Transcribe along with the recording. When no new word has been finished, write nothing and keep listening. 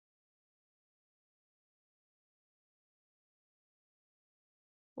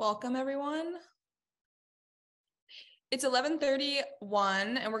Welcome, everyone. It's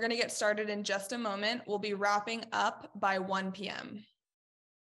 11:31, and we're going to get started in just a moment. We'll be wrapping up by 1 p.m.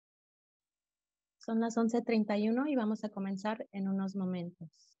 Son las 11:31 y vamos a comenzar en unos momentos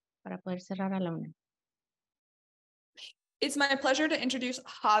para poder cerrar a la 1. It's my pleasure to introduce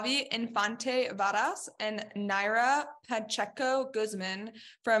Javi Infante Varas and Naira Pacheco Guzman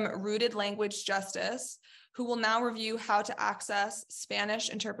from Rooted Language Justice, who will now review how to access Spanish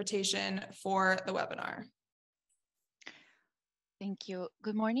interpretation for the webinar. Thank you.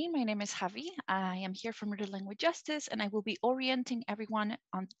 Good morning. My name is Javi. I am here from Rooted Language Justice, and I will be orienting everyone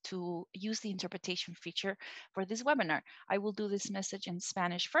on to use the interpretation feature for this webinar. I will do this message in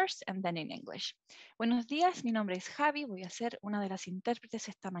Spanish first and then in English. Buenos días, mi nombre es Javi. Voy a ser una de las intérpretes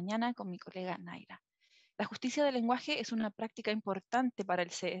esta mañana con mi colega Naira. La justicia del lenguaje es una práctica importante para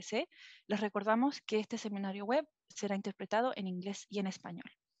el CS. Les recordamos que este seminario web será interpretado en inglés y en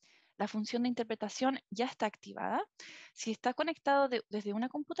español. La función de interpretación ya está activada. Si está conectado desde una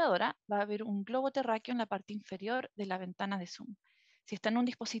computadora, va a haber un globo terráqueo en la parte inferior de la ventana de Zoom. Si está en un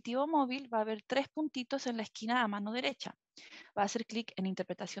dispositivo móvil, va a haber 3 puntitos en la esquina a mano derecha. Va a hacer clic en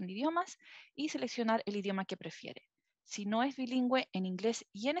interpretación de idiomas y seleccionar el idioma que prefiere. Si no es bilingüe en inglés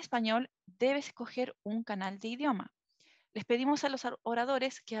y en español, debe escoger un canal de idioma. Les pedimos a los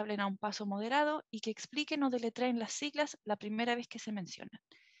oradores que hablen a un paso moderado y que expliquen o deletreen las siglas la primera vez que se mencionan.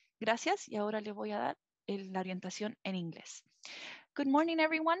 Gracias, y ahora le voy a dar la orientación en inglés. Good morning,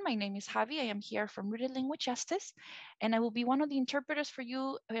 everyone. My name is Javi. I am here from Rooted Language Justice, and I will be one of the interpreters for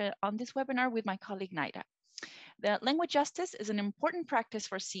you on this webinar with my colleague, Naira. The language justice is an important practice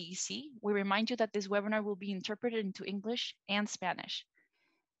for CEC. We remind you that this webinar will be interpreted into English and Spanish.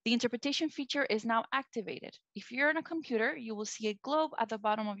 The interpretation feature is now activated. If you're on a computer, you will see a globe at the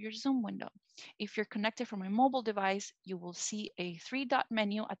bottom of your Zoom window. If you're connected from a mobile device, you will see a 3-dot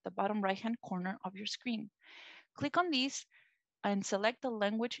menu at the bottom right-hand corner of your screen. Click on these and select the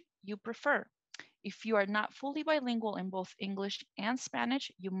language you prefer. If you are not fully bilingual in both English and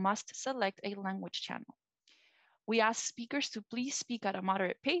Spanish, you must select a language channel. We ask speakers to please speak at a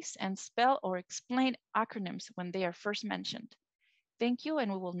moderate pace and spell or explain acronyms when they are first mentioned. Thank you,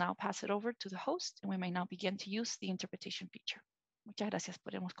 and we will now pass it over to the host, and we may now begin to use the interpretation feature. Muchas gracias.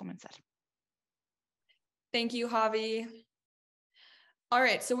 Podemos comenzar. Thank you, Javi. All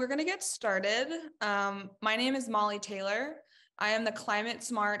right, so we're going to get started. My name is Molly Taylor. I am the Climate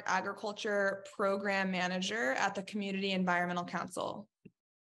Smart Agriculture Program Manager at the Community Environmental Council.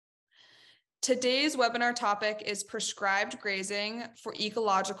 Today's webinar topic is prescribed grazing for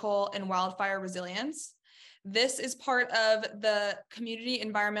ecological and wildfire resilience. This is part of the Community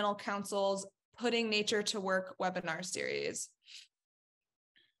Environmental Council's Putting Nature to Work webinar series.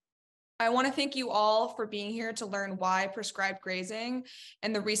 I want to thank you all for being here to learn why prescribed grazing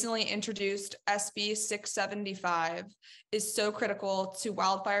and the recently introduced SB 675 is so critical to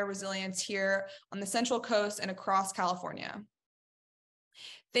wildfire resilience here on the Central Coast and across California.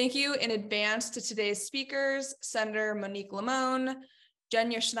 Thank you in advance to today's speakers, Senator Monique Limón,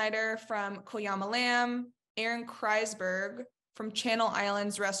 Jenya Schneider from Cuyama Lamb, Aaron Kreisberg from Channel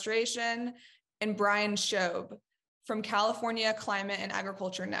Islands Restoration, and Brian Shobe from California Climate and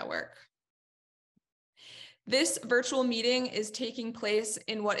Agriculture Network. This virtual meeting is taking place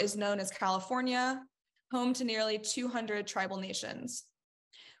in what is known as California, home to nearly 200 tribal nations.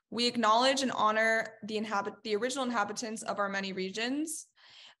 We acknowledge and honor the original inhabitants of our many regions.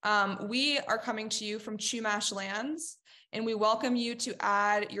 We are coming to you from Chumash lands, and we welcome you to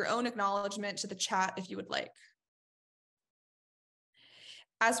add your own acknowledgement to the chat if you would like.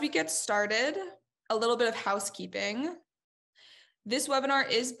 As we get started, a little bit of housekeeping. This webinar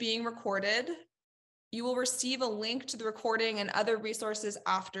is being recorded. You will receive a link to the recording and other resources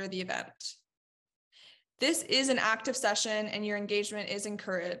after the event. This is an active session and your engagement is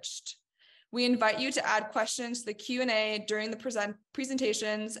encouraged. We invite you to add questions to the Q&A during the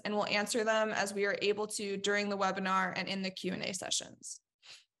presentations, and we'll answer them as we are able to during the webinar and in the Q&A sessions.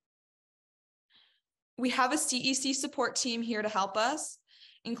 We have a CEC support team here to help us,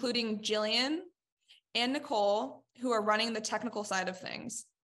 including Jillian and Nicole, who are running the technical side of things.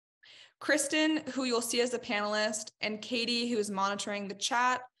 Kristen, who you'll see as a panelist, and Katie, who is monitoring the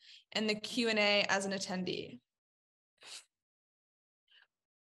chat and the Q&A as an attendee.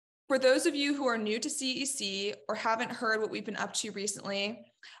 For those of you who are new to CEC or haven't heard what we've been up to recently,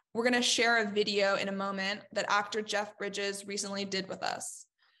 we're going to share a video in a moment that actor Jeff Bridges recently did with us.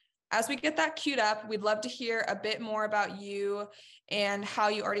 As we get that queued up, we'd love to hear a bit more about you and how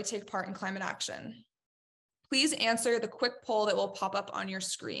you already take part in climate action. Please answer the quick poll that will pop up on your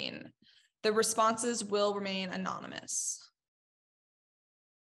screen. The responses will remain anonymous.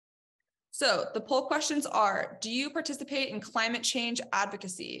 So the poll questions are, do you participate in climate change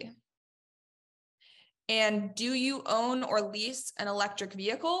advocacy? And do you own or lease an electric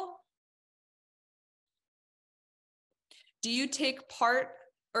vehicle? Do you take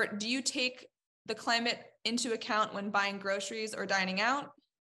the climate into account when buying groceries or dining out?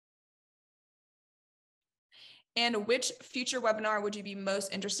 And which future webinar would you be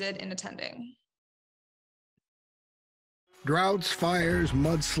most interested in attending? Droughts, fires,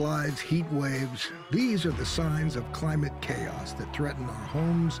 mudslides, heat waves, these are the signs of climate chaos that threaten our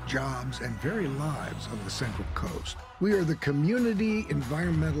homes, jobs, and very lives on the Central Coast. We are the Community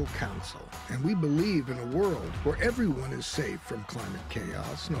Environmental Council, and we believe in a world where everyone is safe from climate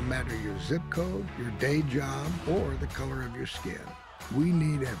chaos, no matter your zip code, your day job, or the color of your skin. We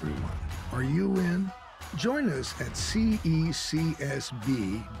need everyone. Are you in? Join us at CECSB.org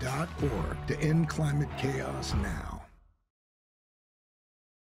to end climate chaos now.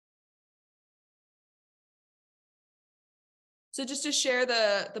 So just to share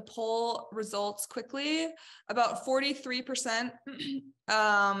the poll results quickly, about 43%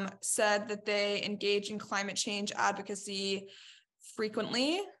 said that they engage in climate change advocacy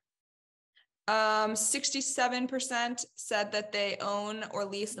frequently. 67% said that they own or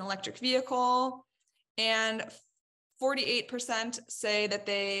lease an electric vehicle, and 48% say that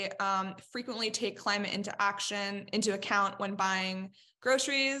they frequently take climate into account when buying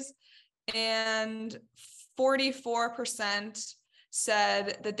groceries, and 44%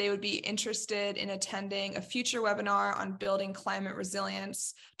 said that they would be interested in attending a future webinar on building climate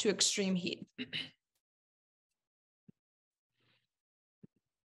resilience to extreme heat.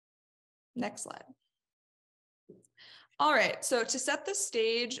 Next slide. All right, so to set the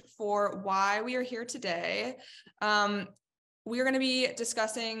stage for why we are here today, we are going to be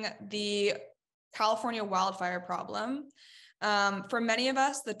discussing the California wildfire problem. For many of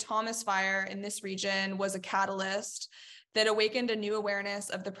us, the Thomas Fire in this region was a catalyst that awakened a new awareness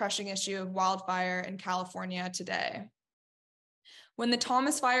of the pressing issue of wildfire in California today. When the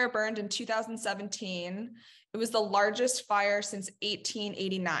Thomas Fire burned in 2017, it was the largest fire since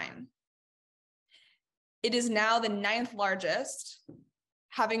 1889. It is now the 9th largest,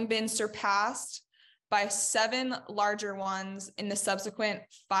 having been surpassed by 7 larger ones in the subsequent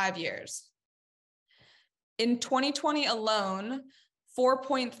 5 years. In 2020 alone,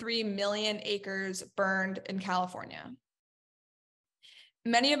 4.3 million acres burned in California.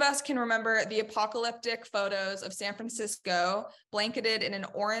 Many of us can remember the apocalyptic photos of San Francisco blanketed in an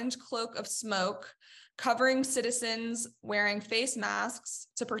orange cloak of smoke, covering citizens wearing face masks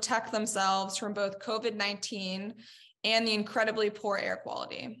to protect themselves from both COVID-19 and the incredibly poor air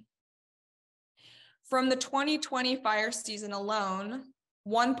quality. From the 2020 fire season alone,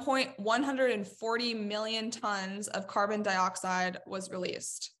 140 million tons of carbon dioxide was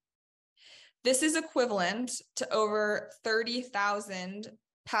released. This is equivalent to over 30,000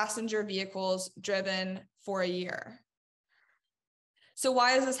 passenger vehicles driven for a year. So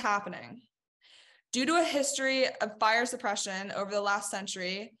why is this happening? Due to a history of fire suppression over the last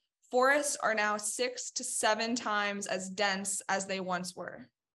century, forests are now 6 to 7 times as dense as they once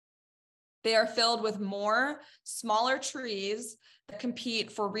were. They are filled with more smaller trees that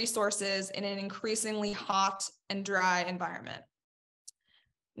compete for resources in an increasingly hot and dry environment.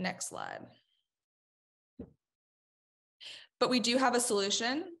 Next slide. But we do have a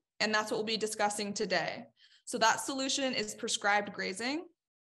solution, and that's what we'll be discussing today. So that solution is prescribed grazing.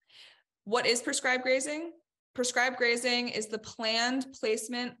 What is prescribed grazing? Prescribed grazing is the planned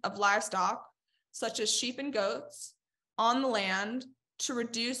placement of livestock, such as sheep and goats, on the land to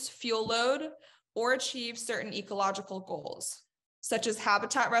reduce fuel load or achieve certain ecological goals, such as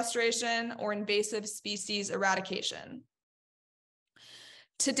habitat restoration or invasive species eradication.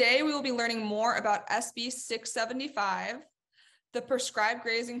 Today, we will be learning more about SB 675, the Prescribed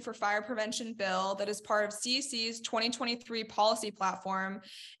Grazing for Fire Prevention bill that is part of CEC's 2023 policy platform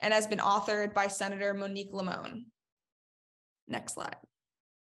and has been authored by Senator Monique Limón. Next slide.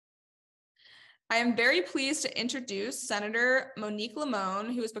 I am very pleased to introduce Senator Monique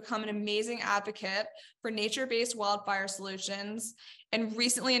Limón, who has become an amazing advocate for nature-based wildfire solutions and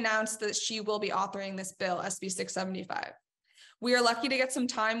recently announced that she will be authoring this bill, SB 675. We are lucky to get some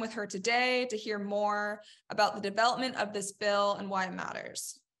time with her today to hear more about the development of this bill and why it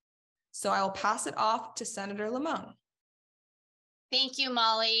matters. So I will pass it off to Senator Limón. Thank you,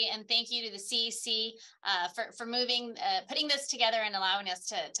 Molly, and thank you to the CEC for putting this together and allowing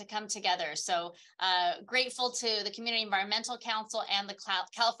us to come together. So grateful to the Community Environmental Council and the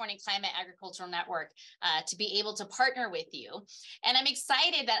California Climate Agricultural Network to be able to partner with you. And I'm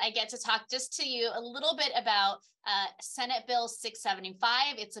excited that I get to talk just to you a little bit about Senate Bill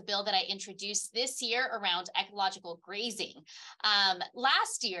 675. It's a bill that I introduced this year around ecological grazing.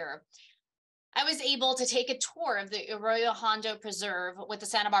 Last year, I was able to take a tour of the Arroyo Hondo Preserve with the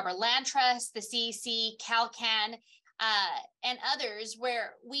Santa Barbara Land Trust, the CEC, CalCAN, and others,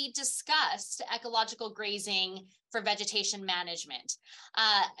 where we discussed ecological grazing for vegetation management.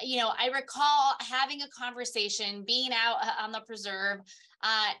 I recall having a conversation, being out on the preserve,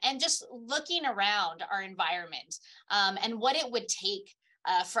 and just looking around our environment and what it would take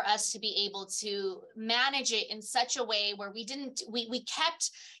for us to be able to manage it in such a way where we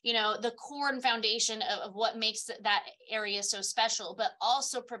kept, the core and foundation of what makes that area so special, but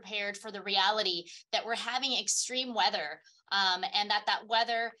also prepared for the reality that we're having extreme weather and that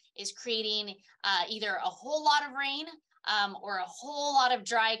weather is creating either a whole lot of rain or a whole lot of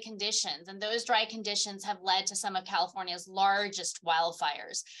dry conditions. And those dry conditions have led to some of California's largest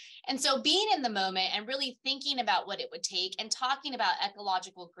wildfires. And so being in the moment and really thinking about what it would take and talking about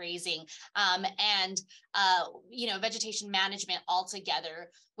ecological grazing and vegetation management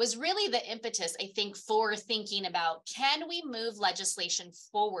altogether was really the impetus, I think, for thinking about, can we move legislation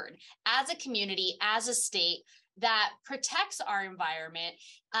forward as a community, as a state, that protects our environment,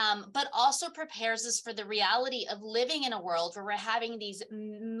 but also prepares us for the reality of living in a world where we're having these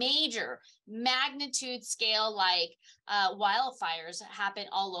major magnitude scale like wildfires happen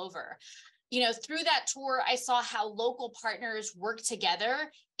all over. Through that tour, I saw how local partners work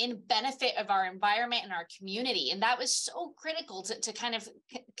together in benefit of our environment and our community. And that was so critical to kind of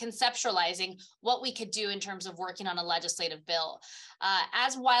conceptualizing what we could do in terms of working on a legislative bill.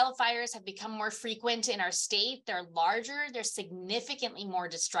 As wildfires have become more frequent in our state, they're larger, they're significantly more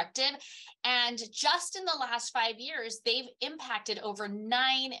destructive. And just in the last 5 years, they've impacted over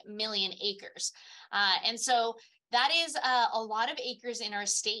 9 million acres. And so that is a lot of acres in our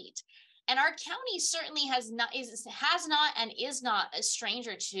state. And our county certainly has not and is not a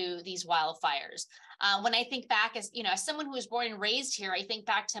stranger to these wildfires. When I think back as someone who was born and raised here, I think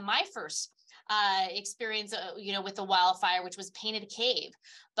back to my first experience, with the wildfire, which was Painted Cave.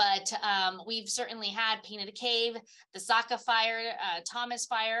 But we've certainly had Painted Cave, the Saka Fire, Thomas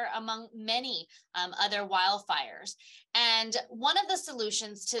Fire, among many other wildfires. And one of the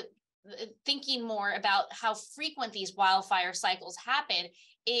solutions to thinking more about how frequent these wildfire cycles happen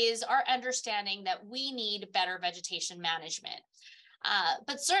is our understanding that we need better vegetation management.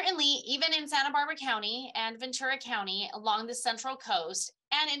 But certainly, even in Santa Barbara County and Ventura County along the Central Coast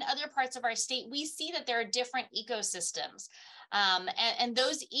and in other parts of our state, we see that there are different ecosystems. And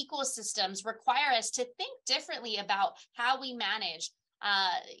those ecosystems require us to think differently about how we manage,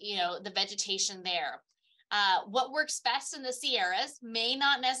 the vegetation there. What works best in the Sierras may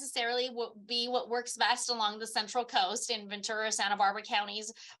not necessarily be what works best along the Central Coast in Ventura, Santa Barbara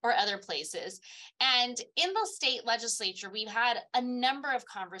counties, or other places. And in the state legislature, we've had a number of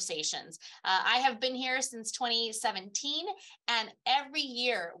conversations. I have been here since 2017, and every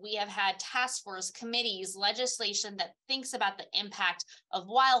year we have had task force committees, legislation that thinks about the impact of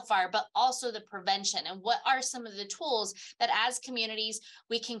wildfire, but also the prevention, and what are some of the tools that as communities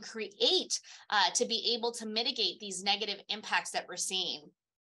we can create to be able to mitigate these negative impacts that we're seeing.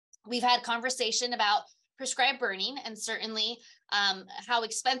 We've had conversation about prescribed burning and certainly how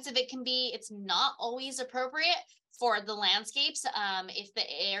expensive it can be. It's not always appropriate for the landscapes if the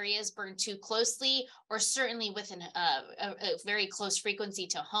areas burn too closely or certainly within a very close frequency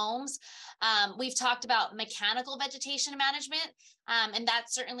to homes. We've talked about mechanical vegetation management, and that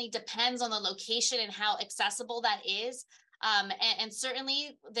certainly depends on the location and how accessible that is. And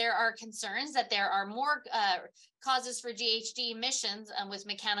certainly there are concerns that there are more causes for GHG emissions with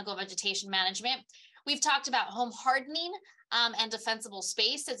mechanical vegetation management. We've talked about home hardening and defensible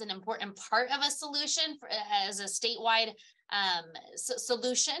space as an important part of a solution as a statewide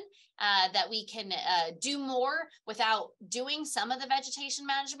solution that we can do more without doing some of the vegetation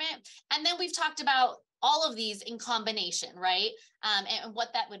management. And then we've talked about all of these in combination, right? And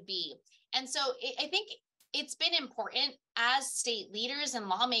what that would be. And so I think it's been important as state leaders and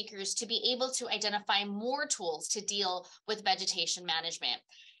lawmakers to be able to identify more tools to deal with vegetation management.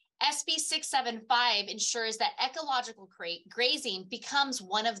 SB 675 ensures that ecological grazing becomes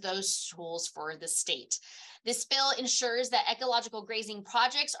one of those tools for the state. This bill ensures that ecological grazing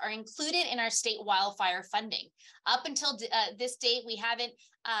projects are included in our state wildfire funding. Up until this date, we haven't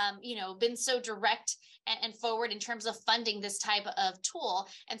been so direct and forward in terms of funding this type of tool.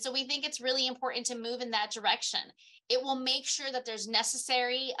 And so we think it's really important to move in that direction. It will make sure that there's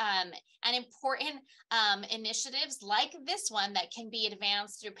necessary and important initiatives like this one that can be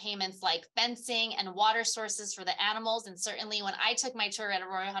advanced through payments like fencing and water sources for the animals. And certainly when I took my tour at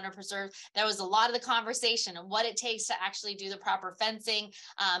Arroyo Hunter Preserve, there was a lot of the conversation of what it takes to actually do the proper fencing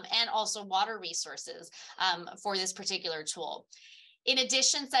and also water resources for this particular tool. In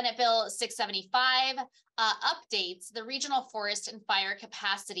addition, Senate Bill 675 updates the Regional Forest and Fire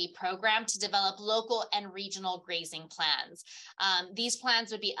Capacity Program to develop local and regional grazing plans. These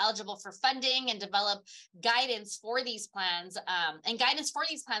plans would be eligible for funding and develop guidance for these plans, and guidance for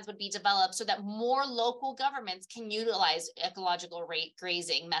these plans would be developed so that more local governments can utilize ecological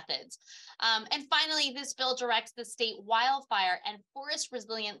grazing methods. And finally, this bill directs the state wildfire and forest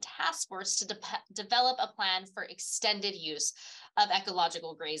resilient task force to develop a plan for extended use of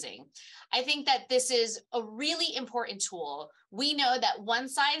ecological grazing. I think that this is a really important tool. We know that one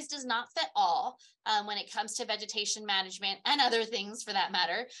size does not fit all when it comes to vegetation management and other things for that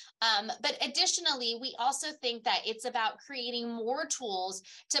matter. But additionally, we also think that it's about creating more tools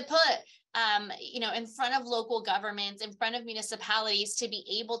to put in front of local governments, in front of municipalities to be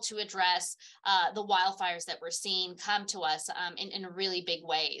able to address the wildfires that we're seeing come to us in really big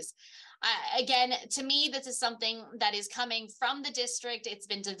ways. Again, to me, this is something that is coming from the district. It's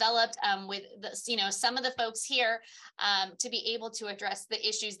been developed with some of the folks here to be able to address the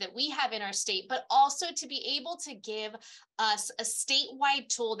issues that we have in our state, but also to be able to give us a statewide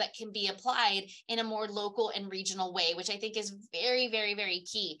tool that can be applied in a more local and regional way, which I think is very, very, very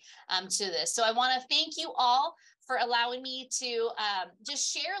key to this. So I want to thank you all for allowing me to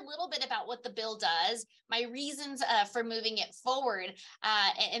just share a little bit about what the bill does, my reasons for moving it forward,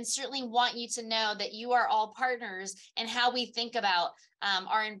 and certainly want you to know that you are all partners in how we think about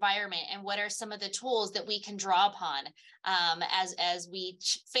our environment and what are some of the tools that we can draw upon as we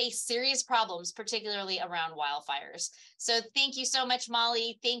face serious problems, particularly around wildfires. So thank you so much,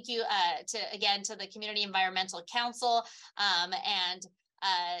 Molly. Thank you to the Community Environmental Council and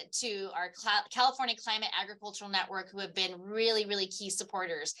to our California Climate Agricultural Network, who have been really, really key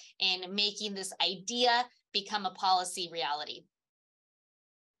supporters in making this idea become a policy reality.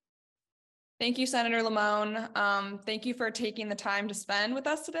 Thank you, Senator Limón. Thank you for taking the time to spend with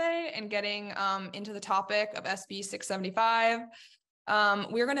us today and getting into the topic of SB 675.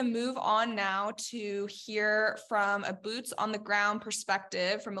 We're going to move on now to hear from a boots on the ground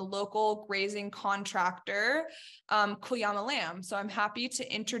perspective from a local grazing contractor, Cuyama Lamb. So I'm happy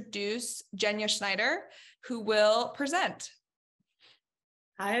to introduce Jenya Schneider, who will present.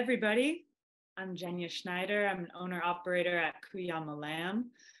 Hi, everybody. I'm Jenya Schneider. I'm an owner-operator at Cuyama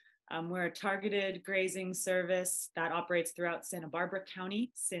Lamb. We're a targeted grazing service that operates throughout Santa Barbara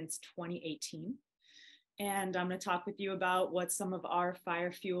County since 2018. And I'm going to talk with you about what some of our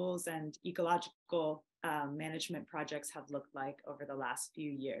fire fuels and ecological management projects have looked like over the last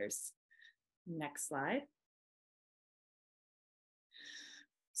few years. Next slide.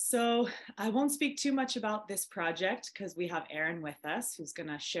 So I won't speak too much about this project because we have Aaron with us, who's going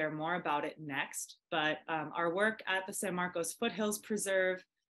to share more about it next. But our work at the San Marcos Foothills Preserve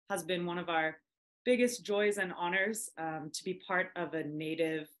has been one of our biggest joys and honors to be part of a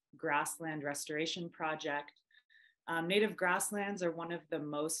native grassland restoration project. Native grasslands are one of the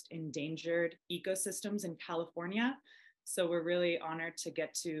most endangered ecosystems in California. So we're really honored to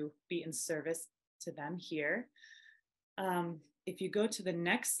get to be in service to them here. If you go to the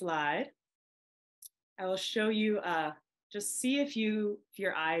next slide, I will show you, just see if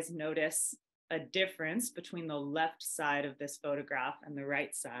your eyes notice a difference between the left side of this photograph and the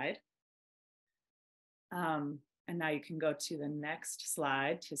right side. And now you can go to the next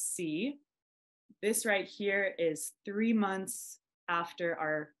slide to see. This right here is 3 months after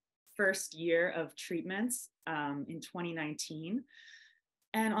our first year of treatments in 2019.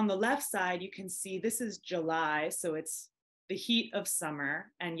 And on the left side, you can see this is July, so it's the heat of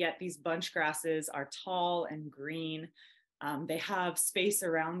summer, and yet these bunch grasses are tall and green. They have space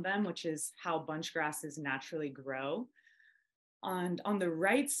around them, which is how bunch grasses naturally grow. And on the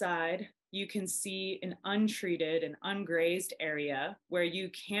right side, you can see an untreated and ungrazed area where you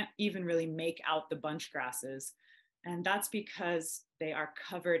can't even really make out the bunch grasses. And that's because they are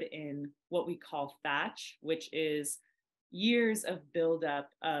covered in what we call thatch, which is years of buildup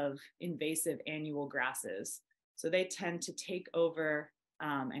of invasive annual grasses. So they tend to take over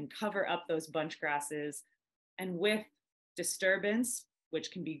and cover up those bunch grasses. And with disturbance,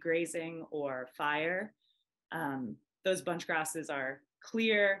 which can be grazing or fire, those bunch grasses are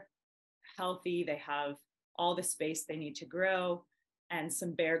clear, healthy, they have all the space they need to grow, and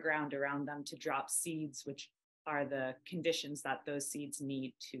some bare ground around them to drop seeds, which are the conditions that those seeds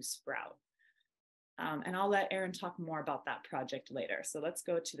need to sprout. And I'll let Erin talk more about that project later. So let's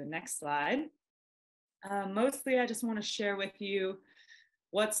go to the next slide. Mostly, I just want to share with you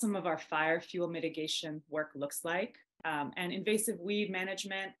what some of our fire fuel mitigation work looks like. And invasive weed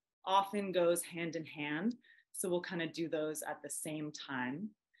management often goes hand in hand. So we'll kind of do those at the same time.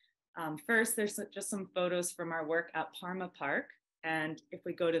 First, there's just some photos from our work at Parma Park. And if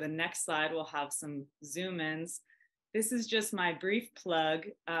we go to the next slide, we'll have some zoom ins. This is just my brief plug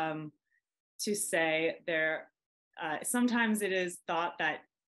to say sometimes it is thought that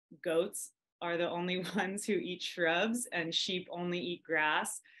goats are the only ones who eat shrubs and sheep only eat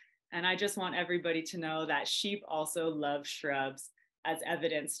grass. And I just want everybody to know that sheep also love shrubs, as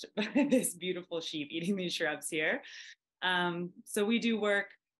evidenced by this beautiful sheep eating these shrubs here. So we do work,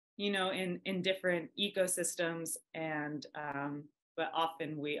 you know, in different ecosystems, and but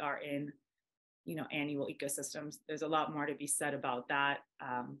often we are in, you know, annual ecosystems. There's a lot more to be said about that,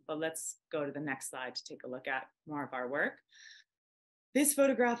 but let's go to the next slide to take a look at more of our work. This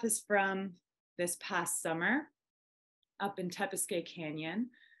photograph is from this past summer up in Tepisque Canyon.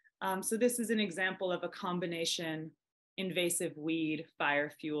 So this is an example of a combination invasive weed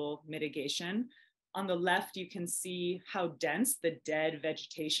fire fuel mitigation. On the left, you can see how dense the dead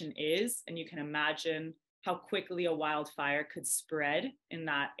vegetation is, and you can imagine how quickly a wildfire could spread in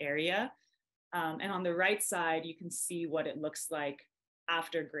that area. And on the right side, you can see what it looks like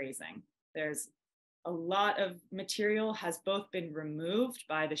after grazing. There's a lot of material has both been removed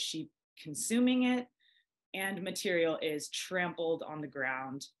by the sheep consuming it, and material is trampled on the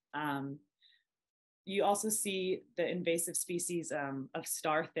ground. You also see the invasive species of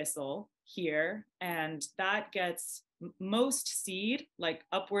star thistle here, and that gets most seed, like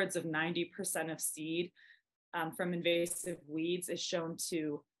upwards of 90% of seed from invasive weeds is shown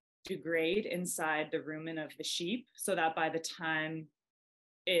to degrade inside the rumen of the sheep, so that by the time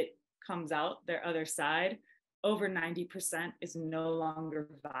it comes out their other side, over 90% is no longer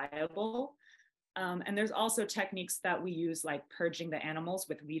viable. And there's also techniques that we use, like purging the animals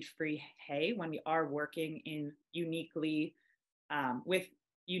with weed-free hay when we are working in with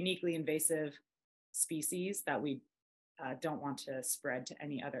uniquely invasive species that we don't want to spread to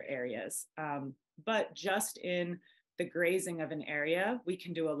any other areas. But just in the grazing of an area, we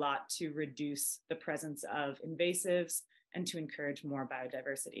can do a lot to reduce the presence of invasives and to encourage more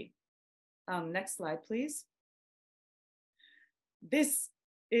biodiversity. Next slide, please. This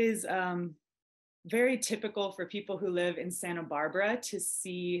is very typical for people who live in Santa Barbara to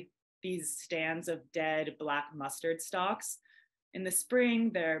see these stands of dead black mustard stalks. In the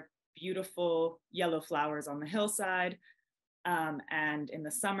spring, they're beautiful yellow flowers on the hillside. And in the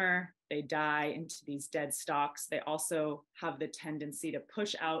summer, they die into these dead stalks. They also have the tendency to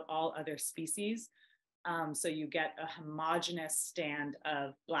push out all other species. So you get a homogeneous stand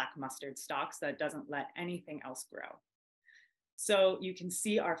of black mustard stalks that doesn't let anything else grow. So you can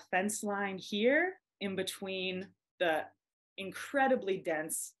see our fence line here in between the incredibly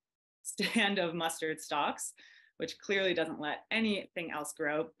dense stand of mustard stalks, which clearly doesn't let anything else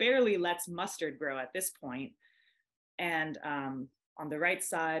grow, barely lets mustard grow at this point. And on the right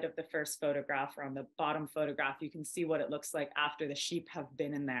side of the first photograph, or on the bottom photograph, you can see what it looks like after the sheep have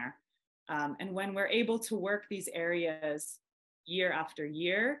been in there. And when we're able to work these areas year after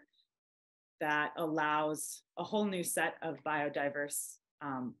year, that allows a whole new set of biodiverse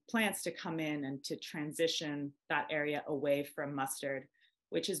plants to come in and to transition that area away from mustard,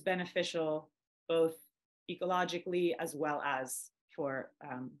 which is beneficial both ecologically as well as for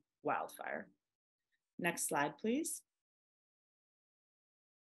wildfire. Next slide, please.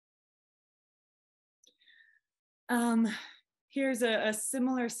 Here's a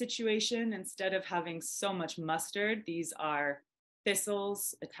similar situation. Instead of having so much mustard, these are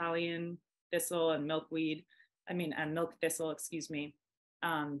thistles, Italian thistle and milkweed, milk thistle, excuse me,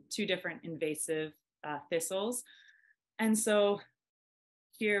 two different invasive thistles. And so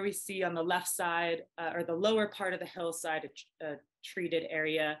here we see on the left side, or the lower part of the hillside, a treated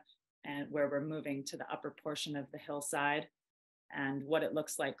area, and where we're moving to the upper portion of the hillside. And what it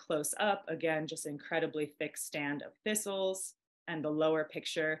looks like close up, again, just incredibly thick stand of thistles. And the lower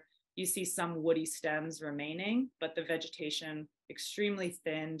picture, you see some woody stems remaining, but the vegetation extremely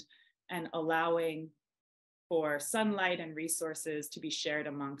thinned and allowing for sunlight and resources to be shared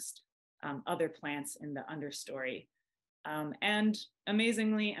amongst other plants in the understory. And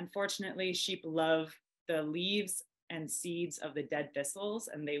amazingly, unfortunately, sheep love the leaves and seeds of the dead thistles,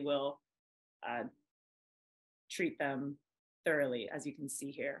 and they will treat them thoroughly, as you can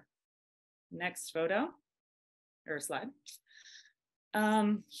see here. Next photo or slide.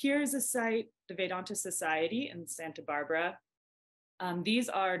 Here's a site, the Vedanta Society in Santa Barbara. These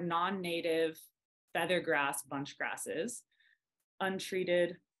are non-native feathergrass bunch grasses,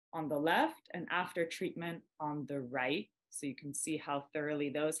 untreated on the left and after treatment on the right. So you can see how thoroughly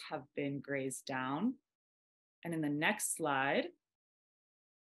those have been grazed down. And in the next slide,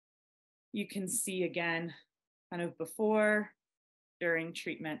 you can see again, kind of before, during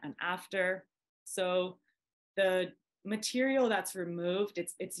treatment and after. So the material that's removed,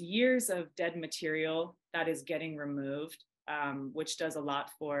 it's years of dead material that is getting removed, which does a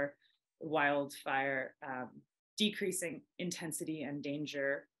lot for wildfire, decreasing intensity and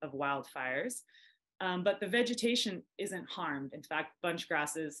danger of wildfires. But the vegetation isn't harmed. In fact, bunch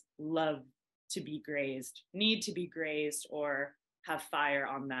grasses love to be grazed, need to be grazed or have fire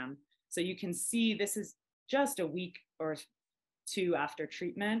on them. So you can see this is just a week or two after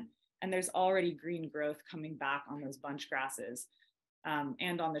treatment, and there's already green growth coming back on those bunch grasses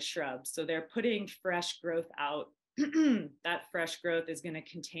and on the shrubs. So they're putting fresh growth out. That fresh growth is going to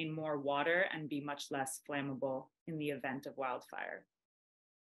contain more water and be much less flammable in the event of wildfire.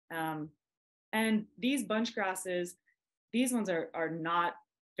 And these bunch grasses, these ones are not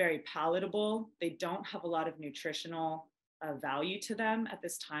very palatable. They don't have a lot of nutritional value to them at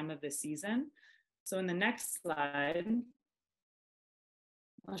this time of the season. So in the next slide,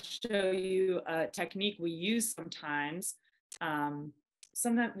 I'll show you a technique we use sometimes.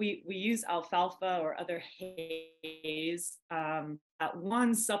 Sometimes we use alfalfa or other hays that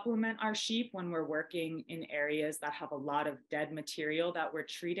one, supplement our sheep when we're working in areas that have a lot of dead material that we're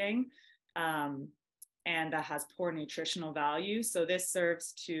treating and that has poor nutritional value. So this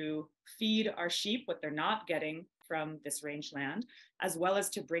serves to feed our sheep what they're not getting from this rangeland, as well as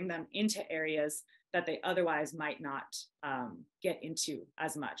to bring them into areas that they otherwise might not get into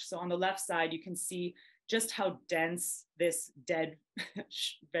as much. So on the left side, you can see just how dense this dead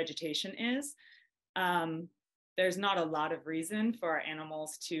vegetation is. There's not a lot of reason for our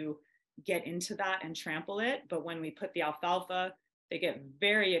animals to get into that and trample it, but when we put the alfalfa, they get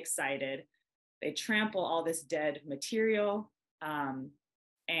very excited. They trample all this dead material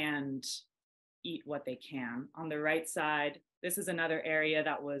and eat what they can. On the right side, this is another area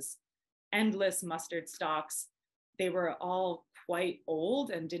that was endless mustard stalks. They were all quite old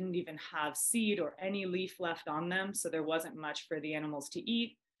and didn't even have seed or any leaf left on them, so there wasn't much for the animals to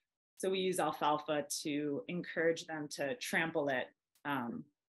eat. So we use alfalfa to encourage them to trample it,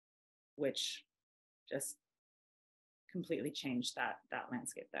 which just completely changed that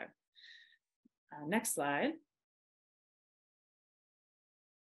landscape there. Next slide.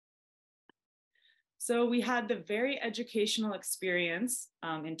 So we had the very educational experience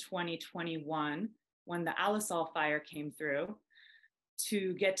in 2021 when the Wildfire came through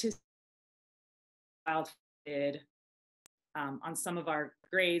to get to wildfire on some of our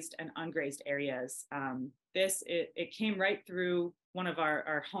grazed and ungrazed areas. It came right through one of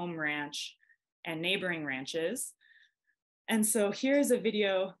our home ranch and neighboring ranches. And so here's a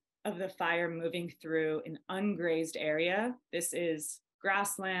video of the fire moving through an ungrazed area. This is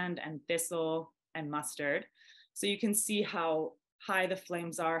grassland and thistle and mustard. So you can see how high the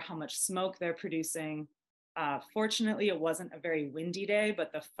flames are, how much smoke they're producing. Fortunately, it wasn't a very windy day,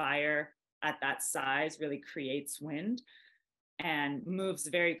 but the fire at that size really creates wind and moves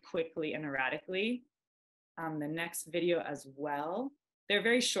very quickly and erratically. The next video as well. They're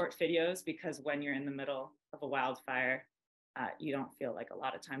very short videos because when you're in the middle of a wildfire, you don't feel like a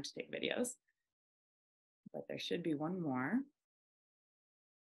lot of time to take videos. But there should be one more.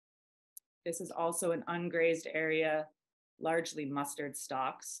 This is also an ungrazed area, largely mustard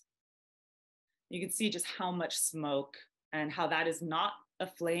stalks. You can see just how much smoke and how that is not a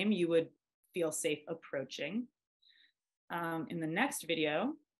flame you would feel safe approaching. In the next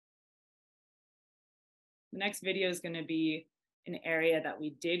video is going to be an area that we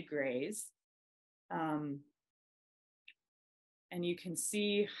did graze. And you can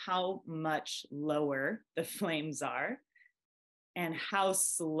see how much lower the flames are and how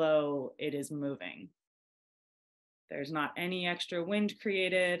slow it is moving. There's not any extra wind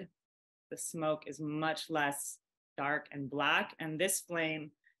created. The smoke is much less dark and black. And this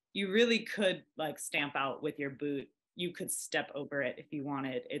flame, you really could like stamp out with your boot. You could step over it if you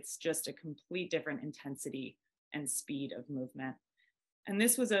wanted. It's just a complete different intensity and speed of movement. And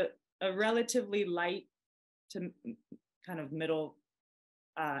this was a relatively light to kind of middle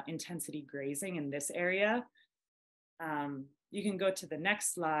intensity grazing in this area. You can go to the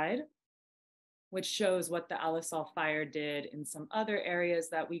next slide, which shows what the Wildfire did in some other areas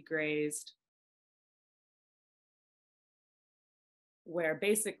that we grazed, where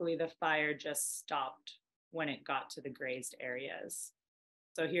basically the fire just stopped when it got to the grazed areas.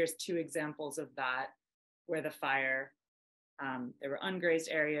 So here's two examples of that, where the fire, there were ungrazed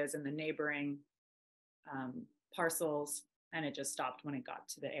areas in the neighboring parcels, and it just stopped when it got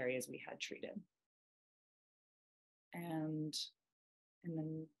to the areas we had treated. And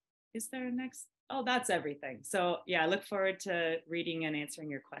then, is there a next? Oh, that's everything. So yeah, I look forward to reading and answering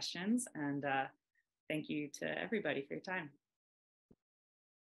your questions, and thank you to everybody for your time.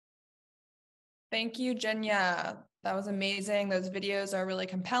 Thank you, Jenya. That was amazing. Those videos are really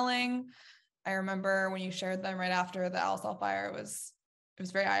compelling. I remember when you shared them right after the Alisal fire, it was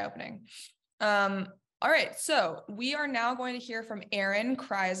very eye-opening. All right, so we are now going to hear from Aaron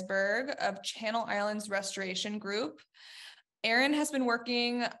Kreisberg of Channel Islands Restoration Group. Aaron has been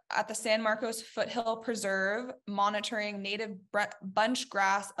working at the San Marcos Foothill Preserve, monitoring native bunch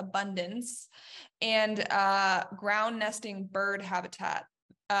grass abundance and ground nesting bird habitat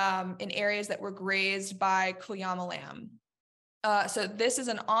in areas that were grazed by Cuyama lamb. So this is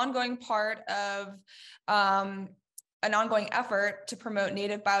an ongoing part of an ongoing effort to promote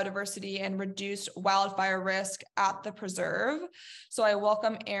native biodiversity and reduce wildfire risk at the preserve. So I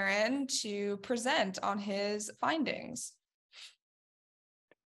welcome Aaron to present on his findings.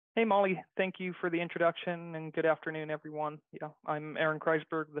 Hey, Molly, thank you for the introduction and good afternoon, everyone. Yeah, I'm Aaron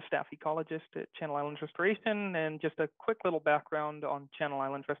Kreisberg, the staff ecologist at Channel Islands Restoration, and just a quick little background on Channel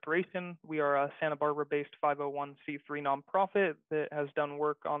Islands Restoration. We are a Santa Barbara-based 501c3 nonprofit that has done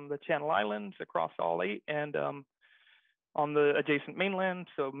work on the Channel Islands across all 8 and on the adjacent mainland,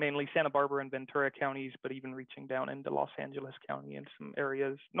 so mainly Santa Barbara and Ventura counties, but even reaching down into Los Angeles County and some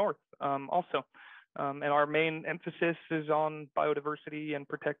areas north also. And our main emphasis is on biodiversity and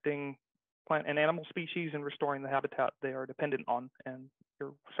protecting plant and animal species and restoring the habitat they are dependent on. And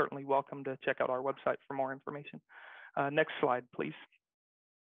you're certainly welcome to check out our website for more information. Next slide, please.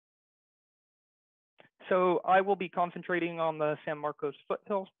 So I will be concentrating on the San Marcos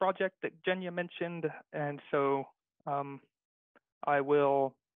Foothills project that Jenya mentioned. And so I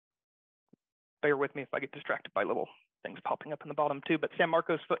will, bear with me if I get distracted by little things popping up in the bottom too, but San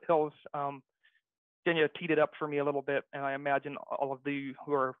Marcos Foothills, Jenya teed it up for me a little bit, and I imagine all of you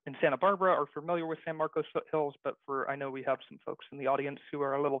who are in Santa Barbara are familiar with San Marcos Foothills, but I know we have some folks in the audience who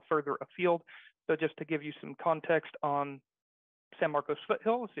are a little further afield. So just to give you some context on San Marcos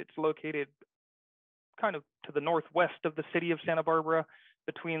Foothills, it's located kind of to the northwest of the city of Santa Barbara,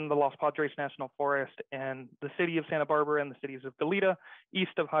 between the Los Padres National Forest and the city of Santa Barbara and the cities of Goleta,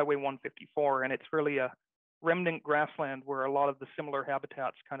 east of Highway 154. And it's really a remnant grassland where a lot of the similar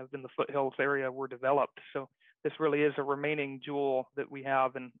habitats kind of in the foothills area were developed. So this really is a remaining jewel that we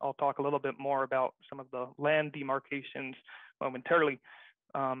have, and I'll talk a little bit more about some of the land demarcations momentarily.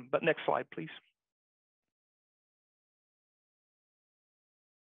 But next slide, please.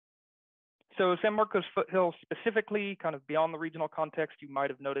 So San Marcos Foothills specifically, kind of beyond the regional context, you might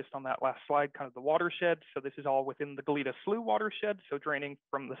have noticed on that last slide, kind of the watershed. So this is all within the Goleta Slough watershed, so draining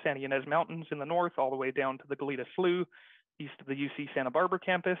from the Santa Ynez Mountains in the north all the way down to the Goleta Slough, east of the UC Santa Barbara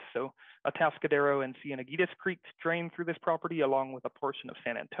campus. So Atascadero and Cieneguitas Creeks drain through this property, along with a portion of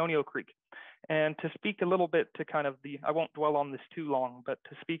San Antonio Creek. And to speak a little bit to kind of the, I won't dwell on this too long, but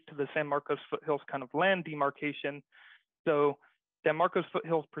to speak to the San Marcos Foothills kind of land demarcation. So San Marcos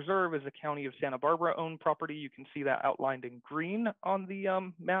Foothills Preserve is a County of Santa Barbara owned property. You can see that outlined in green on the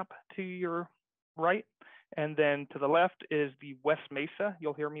map to your right. And then to the left is the West Mesa.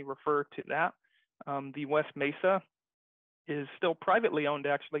 You'll hear me refer to that. The West Mesa is still privately owned,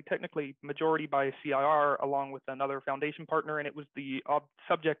 actually, technically majority by CIR along with another foundation partner. And it was the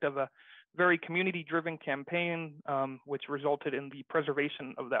subject of a very community-driven campaign, which resulted in the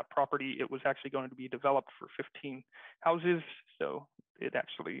preservation of that property. It was actually going to be developed for 15 houses. So it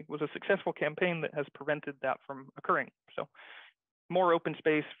actually was a successful campaign that has prevented that from occurring. So more open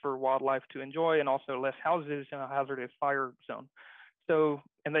space for wildlife to enjoy, and also less houses in a hazardous fire zone. So,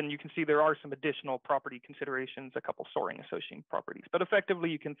 and then you can see there are some additional property considerations, a couple soaring associating properties, but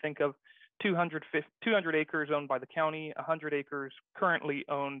effectively you can think of 200 acres owned by the county, 100 acres currently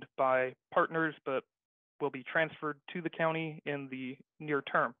owned by partners, but will be transferred to the county in the near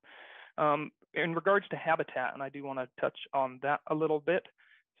term. In regards to habitat, and I do want to touch on that a little bit.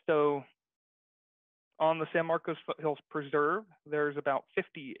 So on the San Marcos Foothills Preserve, there's about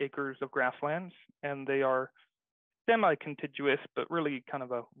 50 acres of grasslands, and they are semi-contiguous, but really kind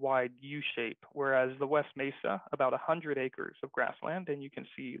of a wide U shape, whereas the West Mesa, about 100 acres of grassland, and you can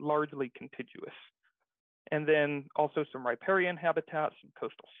see largely contiguous. And then also some riparian habitats, some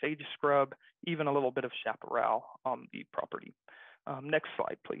coastal sage scrub, even a little bit of chaparral on the property. Next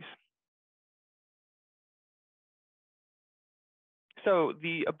slide, please. So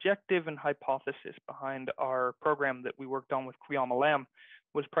the objective and hypothesis behind our program that we worked on with Cuyama Lamb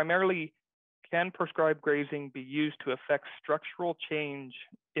was primarily, can prescribed grazing be used to affect structural change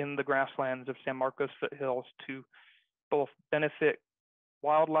in the grasslands of San Marcos foothills to both benefit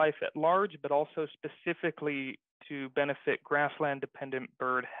wildlife at large, but also specifically to benefit grassland-dependent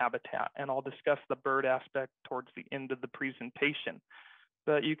bird habitat. And I'll discuss the bird aspect towards the end of the presentation.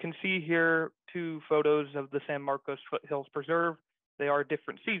 But you can see here 2 photos of the San Marcos Foothills Preserve. They are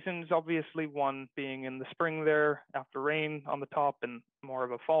different seasons, obviously, one being in the spring there after rain on the top and more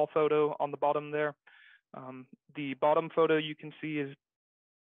of a fall photo on the bottom there. The bottom photo you can see is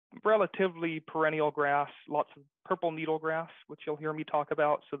relatively perennial grass, lots of purple needlegrass, which you'll hear me talk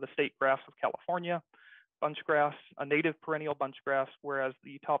about. So the state grass of California, bunchgrass, a native perennial bunchgrass, whereas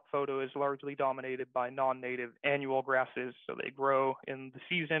the top photo is largely dominated by non-native annual grasses. So they grow in the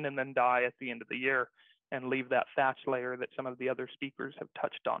season and then die at the end of the year and leave that thatch layer that some of the other speakers have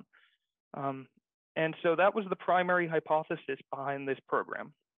touched on. And so that was the primary hypothesis behind this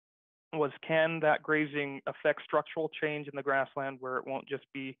program, was can that grazing affect structural change in the grassland where it won't just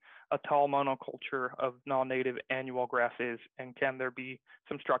be a tall monoculture of non-native annual grasses, and can there be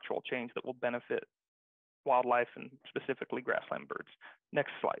some structural change that will benefit wildlife and specifically grassland birds?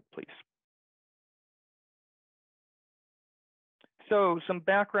 Next slide, please. So some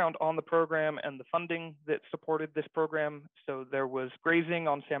background on the program and the funding that supported this program. So there was grazing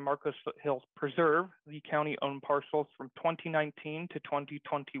on San Marcos Foothills Preserve, the county-owned parcels from 2019 to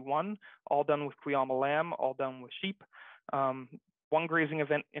 2021, all done with Cuyama lamb, all done with sheep. 1 grazing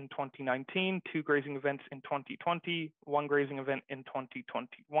event in 2019, 2 grazing events in 2020, 1 grazing event in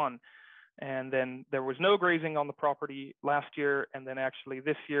 2021. And then there was no grazing on the property last year. And then actually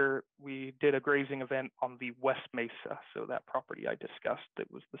this year, we did a grazing event on the West Mesa. So that property I discussed,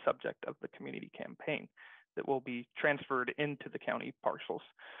 that was the subject of the community campaign that will be transferred into the county parcels.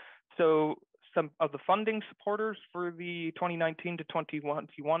 So some of the funding supporters for the 2019 to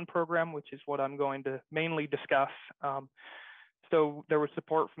 2021 program, which is what I'm going to mainly discuss. So there was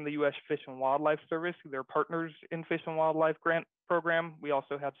support from the U.S. Fish and Wildlife Service, their partners in Fish and Wildlife Grant Program. We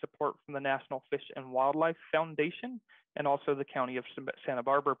also had support from the National Fish and Wildlife Foundation, and also the County of Santa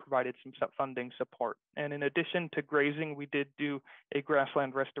Barbara provided some funding support. And in addition to grazing, we did do a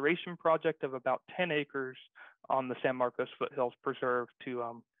grassland restoration project of about 10 acres on the San Marcos Foothills Preserve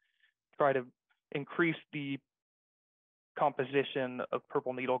to try to increase the composition of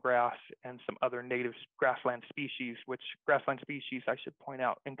purple needlegrass and some other native grassland species, which grassland species, I should point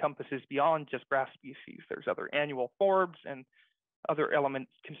out, encompasses beyond just grass species. There's other annual forbs and other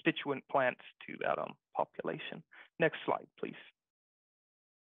elements, constituent plants to that population. Next slide, please.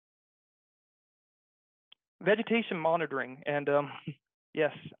 Vegetation monitoring, and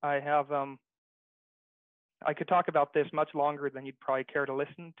yes, I have, I could talk about this much longer than you'd probably care to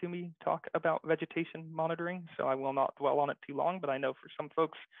listen to me talk about vegetation monitoring, so I will not dwell on it too long, but I know for some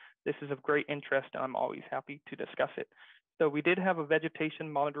folks, this is of great interest and I'm always happy to discuss it. So we did have a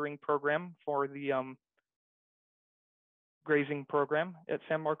vegetation monitoring program for the grazing program at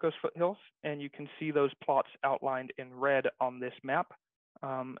San Marcos Foothills, and you can see those plots outlined in red on this map.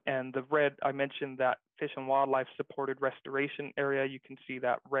 And the red, I mentioned that Fish and Wildlife supported restoration area. You can see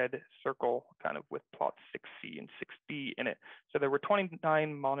that red circle kind of with plots 6C and 6D in it. So there were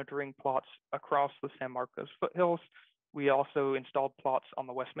 29 monitoring plots across the San Marcos Foothills. We also installed plots on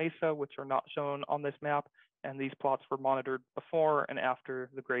the West Mesa, which are not shown on this map. And these plots were monitored before and after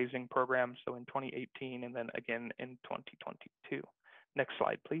the grazing program. So in 2018 and then again in 2022. Next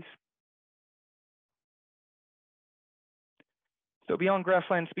slide, please. So beyond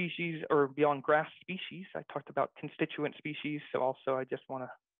grassland species, or beyond grass species, I talked about constituent species. So also I just want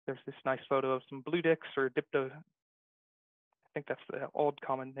to, there's this nice photo of some blue dicks or dipto, I think that's the old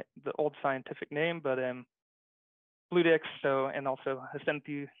scientific name, but blue dicks, so, and also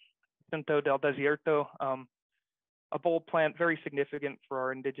Jacinto del Desierto, a bulb plant, very significant for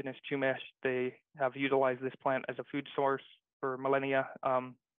our indigenous Chumash. They have utilized this plant as a food source for millennia,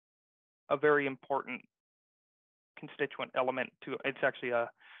 a very important constituent element to, it's actually a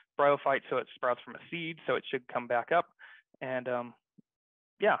bryophyte, so it sprouts from a seed, so it should come back up. And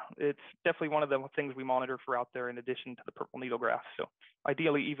yeah, it's definitely one of the things we monitor for out there in addition to the purple needlegrass. So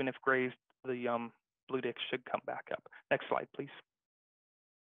ideally, even if grazed, the blue dicks should come back up. Next slide, please.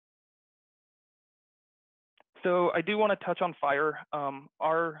 So I do want to touch on fire.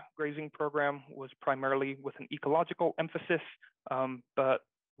 Our grazing program was primarily with an ecological emphasis, but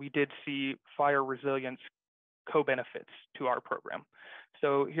we did see fire resilience co-benefits to our program.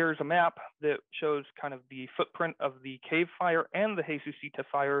 So here's a map that shows kind of the footprint of the cave fire and the Jesucita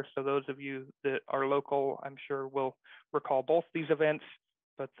fire. So those of you that are local, I'm sure will recall both these events,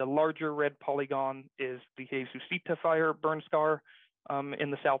 but the larger red polygon is the Jesucita fire burn scar.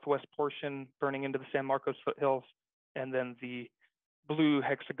 in the southwest portion, burning into the San Marcos foothills, and then the blue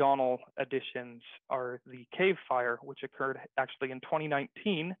hexagonal additions are the cave fire, which occurred actually in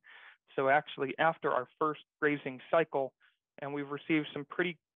 2019. So actually after our first grazing cycle, and we've received some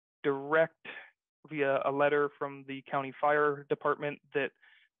pretty direct via a letter from the county fire department that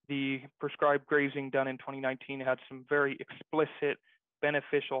the prescribed grazing done in 2019 had some very explicit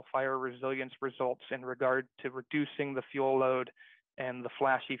beneficial fire resilience results in regard to reducing the fuel load and the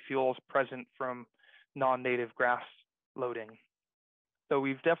flashy fuels present from non-native grass loading. So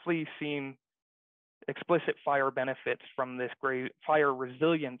we've definitely seen explicit fire benefits from this fire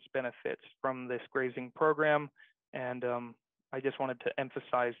resilience benefits from this grazing program. And I just wanted to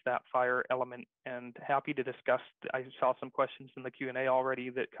emphasize that fire element, and happy to discuss. I saw some questions in the Q&A already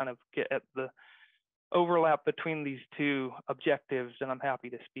that kind of get at the overlap between these two objectives, and I'm happy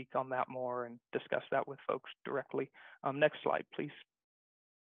to speak on that more and discuss that with folks directly. Next slide, please.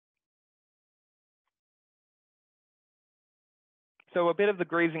 So a bit of the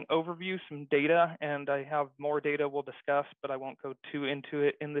grazing overview, some data, and I have more data we'll discuss, but I won't go too into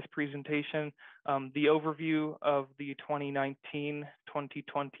it in this presentation. The overview of the 2019,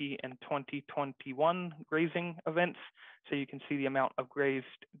 2020, and 2021 grazing events. So you can see the amount of grazed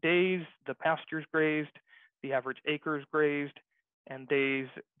days, the pastures grazed, the average acres grazed, and days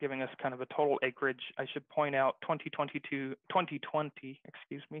giving us kind of a total acreage. I should point out 2020,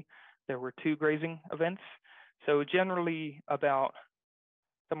 there were 2 grazing events. So generally about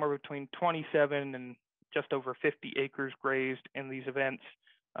somewhere between 27 and just over 50 acres grazed in these events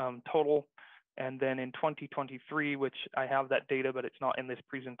total. And then in 2023, which I have that data, but it's not in this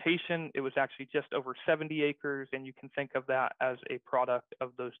presentation, it was actually just over 70 acres. And you can think of that as a product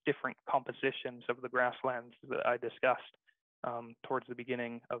of those different compositions of the grasslands that I discussed towards the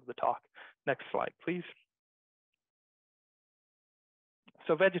beginning of the talk. Next slide, please.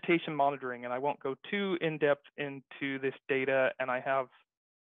 So vegetation monitoring, and I won't go too in-depth into this data, and I have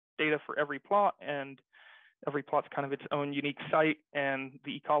data for every plot, and every plot's kind of its own unique site, and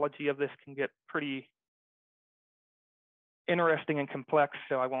the ecology of this can get pretty interesting and complex,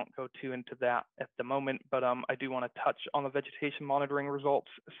 so I won't go too into that at the moment, but I do want to touch on the vegetation monitoring results.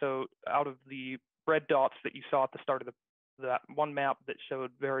 So out of the red dots that you saw at the start of that one map that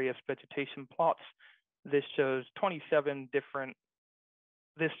showed various vegetation plots, this shows 27 different.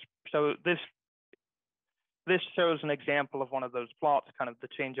 This shows an example of one of those plots, kind of the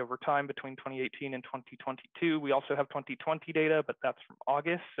change over time between 2018 and 2022. We also have 2020 data, but that's from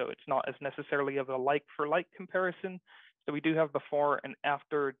August, so it's not as necessarily of a like-for-like comparison. So we do have before and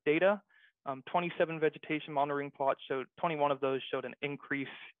after data. 27 vegetation monitoring plots showed, 21 of those showed an increase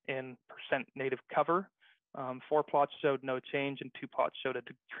in percent native cover. 4 plots showed no change, and 2 plots showed a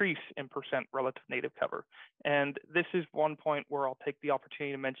decrease in percent relative native cover. And this is one point where I'll take the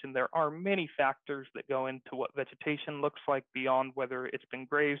opportunity to mention there are many factors that go into what vegetation looks like beyond whether it's been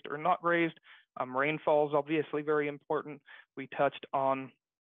grazed or not grazed. Rainfall is obviously very important. We touched on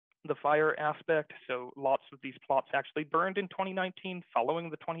the fire aspect. So lots of these plots actually burned in 2019 following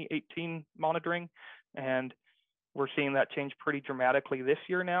the 2018 monitoring. And we're seeing that change pretty dramatically this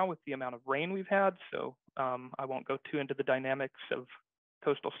year now with the amount of rain we've had. So I won't go too into the dynamics of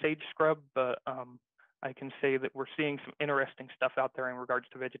coastal sage scrub, but I can say that we're seeing some interesting stuff out there in regards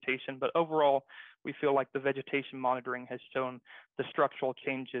to vegetation. But overall, we feel like the vegetation monitoring has shown the structural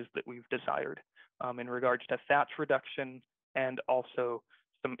changes that we've desired in regards to thatch reduction and also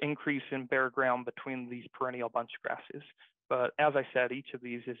some increase in bare ground between these perennial bunch grasses. But as I said, each of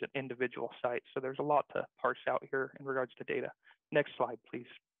these is an individual site. So there's a lot to parse out here in regards to data. Next slide, please.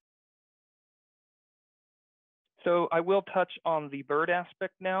 So I will touch on the bird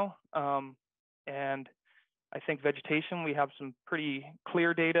aspect now. And I think vegetation, we have some pretty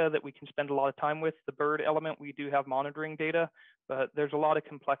clear data that we can spend a lot of time with. The bird element, we do have monitoring data, but there's a lot of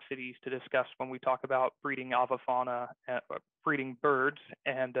complexities to discuss when we talk about breeding avifauna, breeding birds,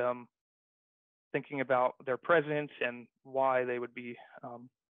 and thinking about their presence and why they would be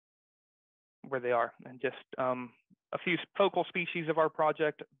where they are. And just a few focal species of our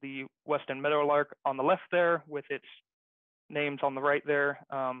project, the western meadowlark on the left there with its names on the right there,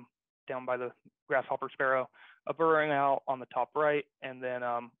 down by the grasshopper sparrow, a burrowing owl on the top right, and then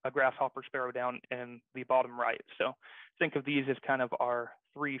a grasshopper sparrow down in the bottom right. So think of these as kind of our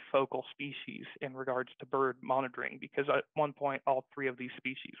 3 focal species in regards to bird monitoring, because at one point, all 3 of these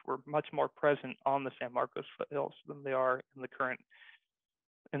species were much more present on the San Marcos foothills than they are in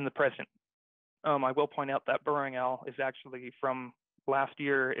the present. I will point out that burrowing owl is actually from last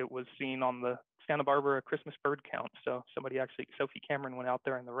year. It was seen on the Santa Barbara Christmas bird count. So somebody actually, Sophie Cameron, went out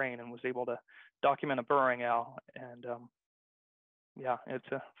there in the rain and was able to document a burrowing owl. And yeah, it's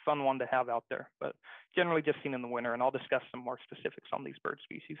a fun one to have out there, but generally just seen in the winter. And I'll discuss some more specifics on these bird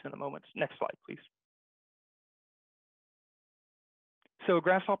species in a moment. Next slide, please. So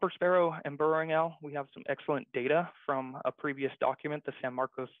grasshopper sparrow and burrowing owl, we have some excellent data from a previous document, the San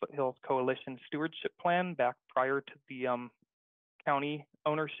Marcos Foothills Coalition Stewardship Plan, back prior to the county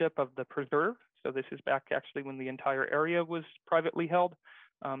ownership of the preserve. So this is back actually when the entire area was privately held.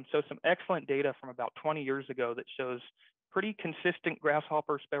 So some excellent data from about 20 years ago that shows pretty consistent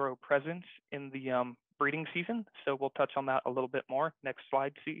grasshopper sparrow presence in the breeding season. So we'll touch on that a little bit more. Next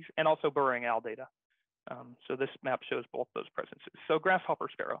slide, please. And also burrowing owl data. So this map shows both those presences. So grasshopper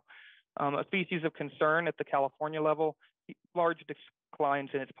sparrow, a species of concern at the California level, large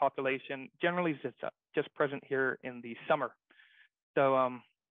declines in its population. Generally, it's just present here in the summer. So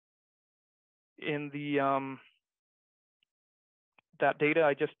in the that data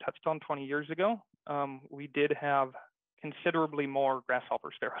I just touched on 20 years ago, we did have considerably more grasshopper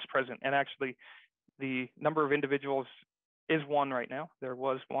sparrows present, and actually the number of individuals is one right now. There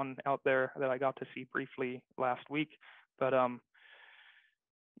was one out there that I got to see briefly last week, but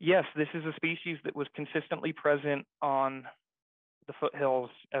yes, this is a species that was consistently present on the foothills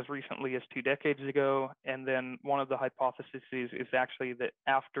as recently as 2 decades ago. And then one of the hypotheses is actually that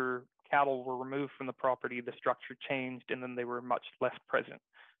after cattle were removed from the property, the structure changed and then they were much less present.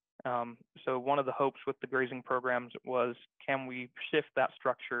 So one of the hopes with the grazing programs was, can we shift that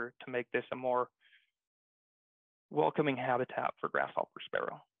structure to make this a more welcoming habitat for grasshopper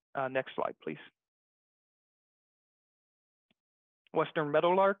sparrow? Next slide, please. Western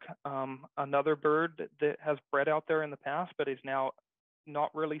meadowlark, another bird that has bred out there in the past, but is now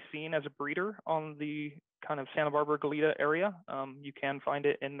not really seen as a breeder on the kind of Santa Barbara Goleta area. You can find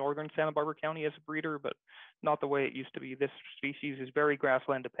it in northern Santa Barbara County as a breeder, but not the way it used to be. This species is very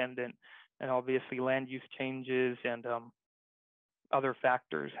grassland dependent, and obviously land use changes and other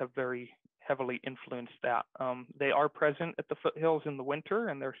factors have very heavily influenced that. They are present at the foothills in the winter,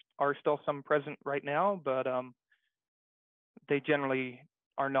 and there are still some present right now, but they generally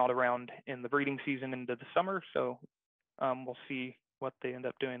are not around in the breeding season into the summer. So we'll see what they end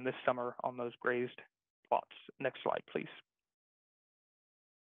up doing this summer on those grazed plots. Next slide, please.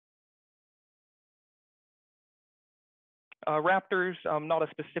 Raptors, not a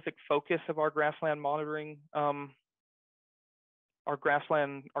specific focus of our grassland monitoring. Our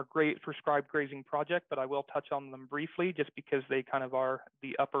great prescribed grazing project, but I will touch on them briefly just because they kind of are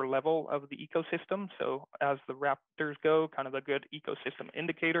the upper level of the ecosystem. So as the raptors go, kind of a good ecosystem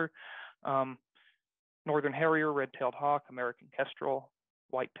indicator. Northern harrier, red-tailed hawk, American kestrel,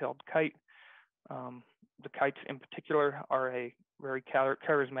 white-tailed kite. The kites in particular are a very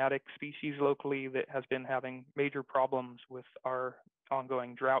charismatic species locally that has been having major problems with our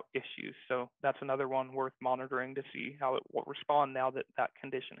ongoing drought issues. So that's another one worth monitoring to see how it will respond now that that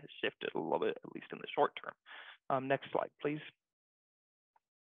condition has shifted a little bit, at least in the short term. Next slide, please.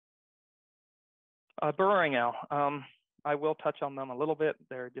 Burrowing owl. I will touch on them a little bit.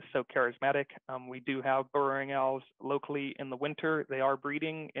 They're just so charismatic. We do have burrowing owls locally in the winter. They are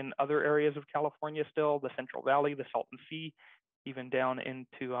breeding in other areas of California still, the Central Valley, the Salton Sea, even down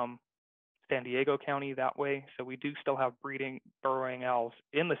into San Diego County that way. So we do still have breeding burrowing owls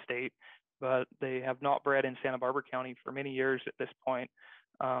in the state, but they have not bred in Santa Barbara County for many years at this point.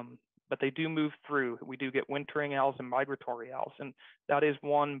 But they do move through. We do get wintering owls and migratory owls. And that is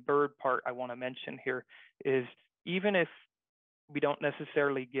one bird part I want to mention here is even if we don't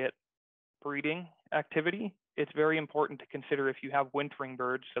necessarily get breeding activity, it's very important to consider if you have wintering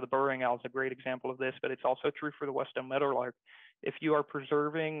birds. So the burrowing owl is a great example of this, but it's also true for the western meadowlark. If you are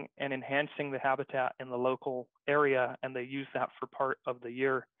preserving and enhancing the habitat in the local area and they use that for part of the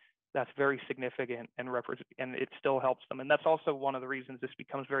year, that's very significant and it still helps them. And that's also one of the reasons this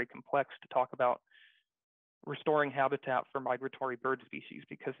becomes very complex to talk about restoring habitat for migratory bird species,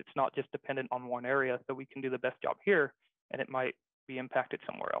 because it's not just dependent on one area. So we can do the best job here and it might be impacted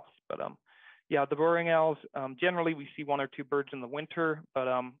somewhere else. But yeah, the burrowing owls, generally we see 1 or 2 birds in the winter, but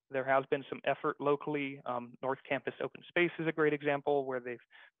there has been some effort locally. North Campus Open Space is a great example where they've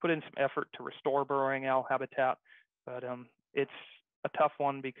put in some effort to restore burrowing owl habitat, but it's a tough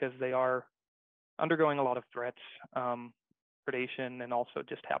one because they are undergoing a lot of threats, predation, and also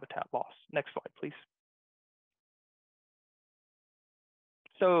just habitat loss. Next slide, please.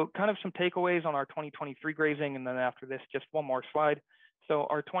 So kind of some takeaways on our 2023 grazing, and then after this, just one more slide. So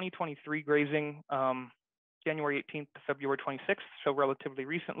our 2023 grazing, January 18th to February 26th, so relatively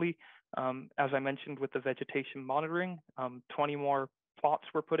recently, as I mentioned with the vegetation monitoring, 20 more plots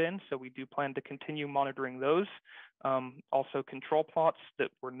were put in, so we do plan to continue monitoring those. Also control plots that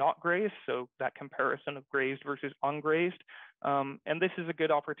were not grazed, so that comparison of grazed versus ungrazed. And this is a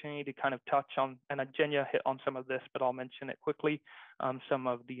good opportunity to kind of touch on, and Jenya hit on some of this, but I'll mention it quickly, some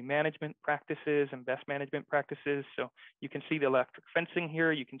of the management practices and best management practices. So you can see the electric fencing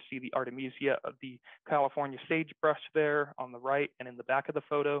here. You can see the artemisia of the California sagebrush there on the right and in the back of the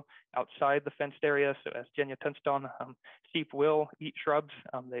photo outside the fenced area. So as Jenya touched on, sheep will eat shrubs.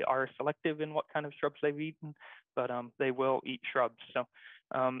 They are selective in what kind of shrubs they've eaten, but they will eat shrubs. So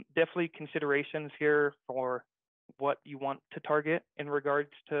definitely considerations here for what you want to target in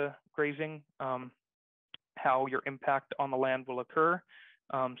regards to grazing, how your impact on the land will occur.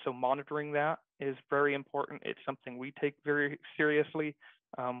 So monitoring that is very important. It's something we take very seriously.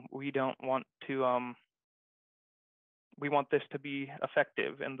 We don't want to, we want this to be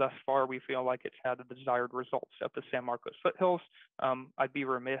effective, and thus far we feel like it's had the desired results at the San Marcos foothills. I'd be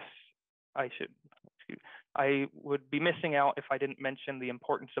remiss, I would be missing out if I didn't mention the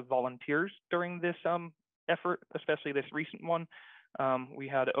importance of volunteers during this effort, especially this recent one. We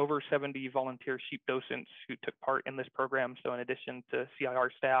had over 70 volunteer sheep docents who took part in this program. So in addition to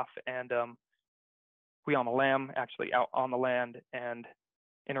CIR staff and Cuyama Lamb actually out on the land and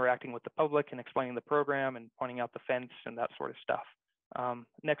interacting with the public and explaining the program and pointing out the fence and that sort of stuff.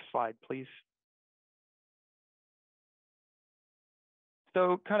 Next slide, please.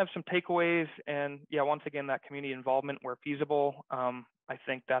 So kind of some takeaways, and yeah, once again, that community involvement where feasible. I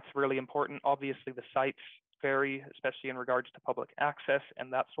think that's really important. Obviously, the sites vary, especially in regards to public access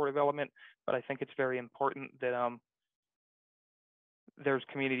and that sort of element, but I think it's very important that there's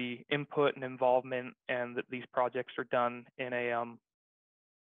community input and involvement, and that these projects are done in a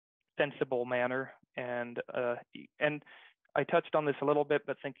sensible manner. And I touched on this a little bit,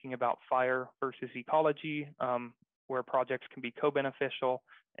 but thinking about fire versus ecology, where projects can be co-beneficial.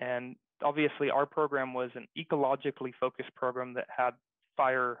 And obviously our program was an ecologically focused program that had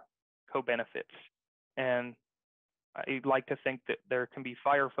fire co-benefits. And I'd like to think that there can be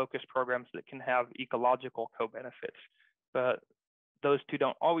fire-focused programs that can have ecological co-benefits, but those two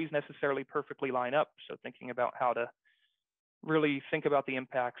don't always necessarily perfectly line up. So thinking about how to really think about the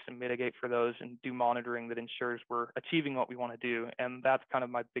impacts and mitigate for those and do monitoring that ensures we're achieving what we want to do. And that's kind of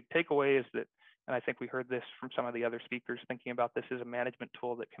my big takeaway, is that, and I think we heard this from some of the other speakers, thinking about this as a management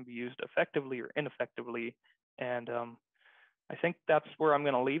tool that can be used effectively or ineffectively. And I think that's where I'm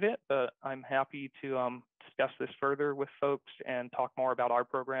going to leave it, but I'm happy to discuss this further with folks and talk more about our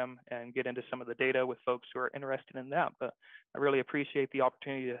program and get into some of the data with folks who are interested in that. But I really appreciate the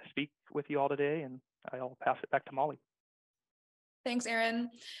opportunity to speak with you all today, and I'll pass it back to Molly. Thanks,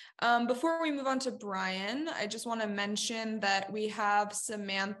 Aaron. Before we move on to Brian, I just want to mention that we have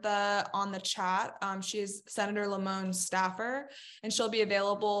Samantha on the chat. She is Senator Limon's staffer, and she'll be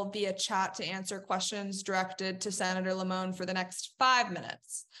available via chat to answer questions directed to Senator Limón for the next 5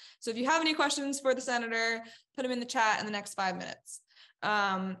 minutes. So if you have any questions for the senator, put them in the chat in the next 5 minutes.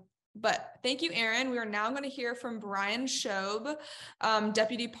 But thank you, Aaron. We are now going to hear from Brian Shobe,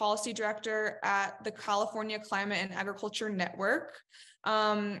 Deputy Policy Director at the California Climate and Agriculture Network.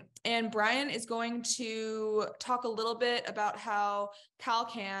 And Brian is going to talk a little bit about how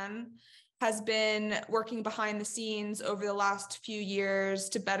CalCAN has been working behind the scenes over the last few years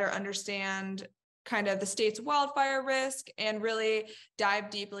to better understand kind of the state's wildfire risk and really dive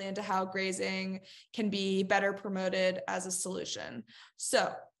deeply into how grazing can be better promoted as a solution.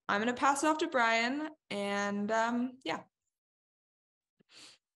 So I'm going to pass it off to Brian, and yeah.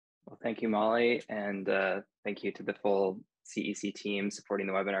 Well, thank you, Molly, and thank you to the full CEC team supporting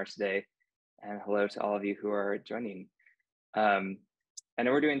the webinar today, and hello to all of you who are joining. I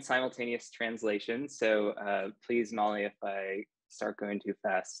know we're doing simultaneous translation, so please, Molly, if I start going too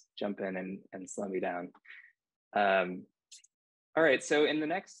fast, jump in and slow me down. All right, so in the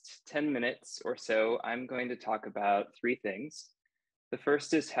next 10 minutes or so, I'm going to talk about 3 things. The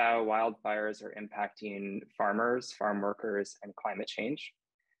first is how wildfires are impacting farmers, farm workers, and climate change.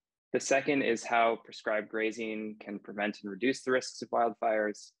 The second is how prescribed grazing can prevent and reduce the risks of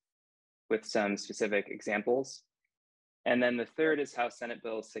wildfires, with some specific examples. And then the third is how Senate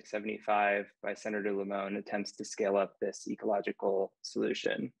Bill 675 by Senator Limón attempts to scale up this ecological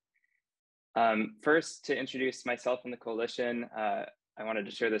solution. First, to introduce myself and the coalition, I wanted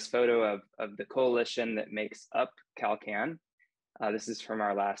to share this photo of the coalition that makes up CalCAN. This is from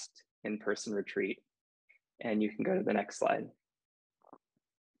our last in-person retreat, and you can go to the next slide.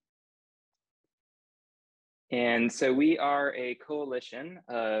 And so we are a coalition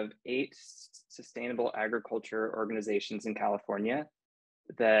of 8 sustainable agriculture organizations in California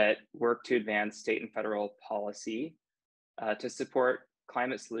that work to advance state and federal policy to support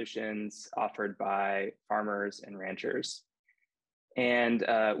climate solutions offered by farmers and ranchers. And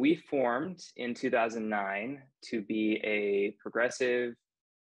we formed in 2009 to be a progressive,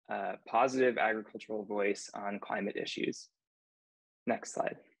 positive agricultural voice on climate issues. Next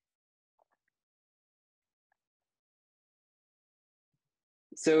slide.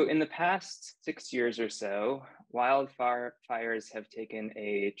 So in the past 6 years or so, wildfires have taken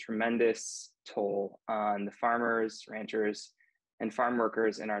a tremendous toll on the farmers, ranchers, and farm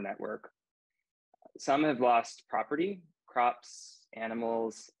workers in our network. Some have lost property, crops,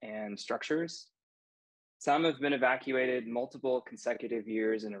 animals, and structures. Some have been evacuated multiple consecutive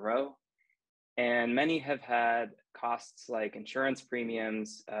years in a row, and many have had costs like insurance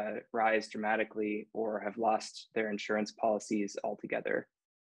premiums rise dramatically or have lost their insurance policies altogether.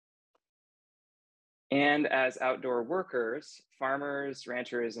 And as outdoor workers, farmers,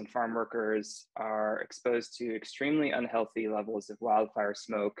 ranchers, and farm workers are exposed to extremely unhealthy levels of wildfire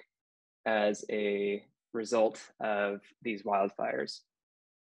smoke as a result of these wildfires.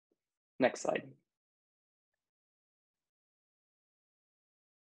 Next slide.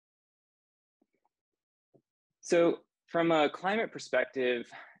 So from a climate perspective,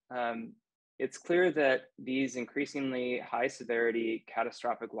 it's clear that these increasingly high severity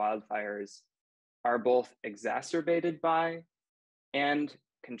catastrophic wildfires are both exacerbated by and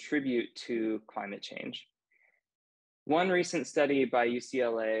contribute to climate change. One recent study by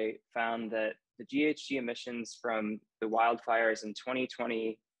UCLA found that the GHG emissions from the wildfires in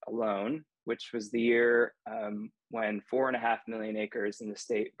 2020 alone, which was the year when 4.5 million acres in the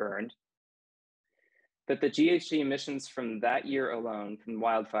state burned, that the GHG emissions from that year alone from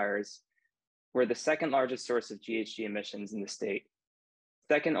wildfires were the second largest source of GHG emissions in the state,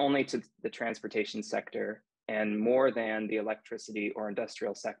 second only to the transportation sector and more than the electricity or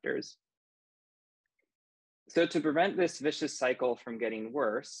industrial sectors. So to prevent this vicious cycle from getting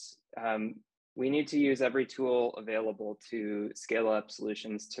worse, we need to use every tool available to scale up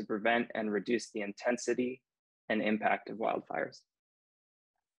solutions to prevent and reduce the intensity and impact of wildfires.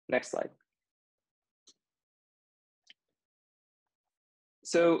 Next slide.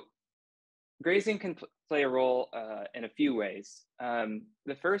 So grazing can play a role in a few ways.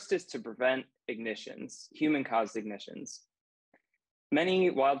 The first is to prevent ignitions, human-caused ignitions. Many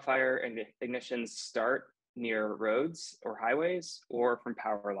wildfire ignitions start near roads or highways or from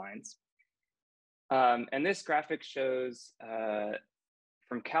power lines. And this graphic shows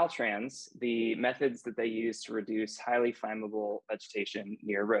from Caltrans the methods that they use to reduce highly flammable vegetation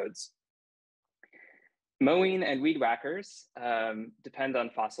near roads. Mowing and weed whackers depend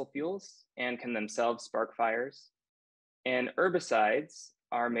on fossil fuels and can themselves spark fires. And herbicides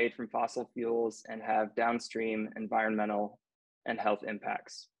are made from fossil fuels and have downstream environmental and health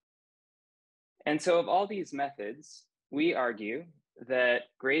impacts. And so of all these methods, we argue that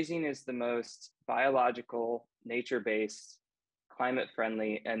grazing is the most biological, nature-based,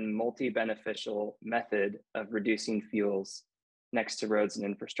 climate-friendly, and multi-beneficial method of reducing fuels next to roads and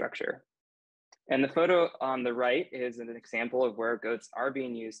infrastructure. And the photo on the right is an example of where goats are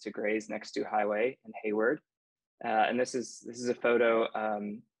being used to graze next to a highway in Hayward. And this is a photo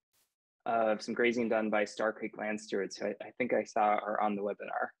of some grazing done by Star Creek Land Stewards, who I think I saw are on the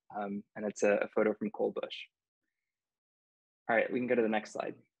webinar. And it's a photo from Coalbush. All right, we can go to the next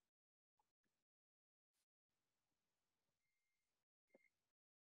slide.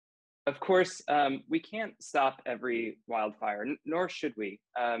 Of course, we can't stop every wildfire, nor should we.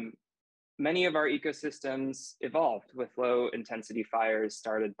 Many of our ecosystems evolved with low intensity fires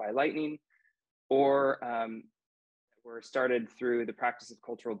started by lightning or were started through the practice of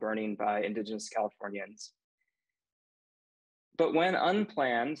cultural burning by Indigenous Californians. But when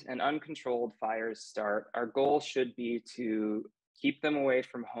unplanned and uncontrolled fires start, our goal should be to keep them away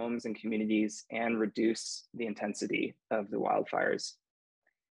from homes and communities and reduce the intensity of the wildfires.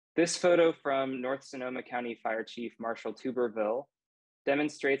 This photo from North Sonoma County Fire Chief Marshall Tuberville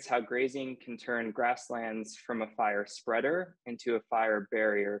demonstrates how grazing can turn grasslands from a fire spreader into a fire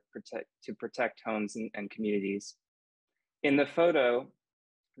barrier to protect homes and communities. In the photo,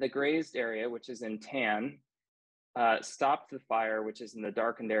 the grazed area, which is in tan, stopped the fire, which is in the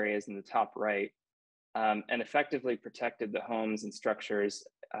darkened areas in the top right, and effectively protected the homes and structures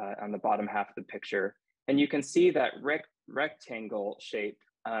on the bottom half of the picture. And you can see that rectangle shape.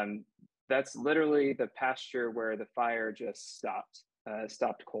 That's literally the pasture where the fire just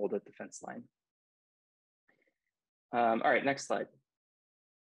stopped cold at the fence line. All right, next slide.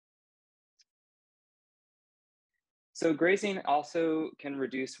 So grazing also can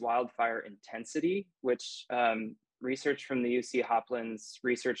reduce wildfire intensity, which research from the UC Hopkins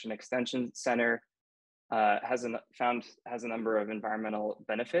Research and Extension Center has a number of environmental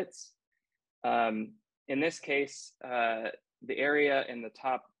benefits. In this case, the area in the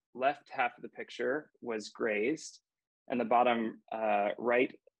top left half of the picture was grazed, and the bottom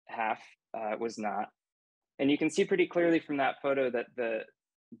right half was not. And you can see pretty clearly from that photo that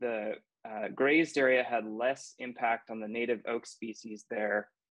the grazed area had less impact on the native oak species there.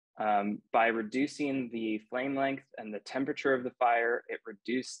 By reducing the flame length and the temperature of the fire, it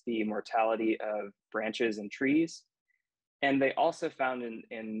reduced the mortality of branches and trees. And they also found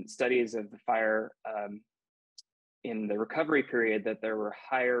in studies of the fire in the recovery period that there were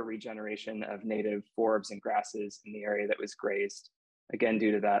higher regeneration of native forbs and grasses in the area that was grazed, again,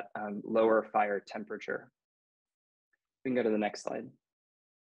 due to that lower fire temperature. We can go to the next slide.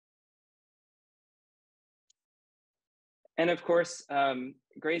 And of course,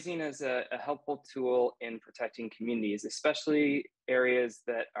 grazing is a helpful tool in protecting communities, especially areas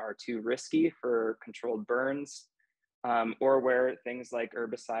that are too risky for controlled burns, or where things like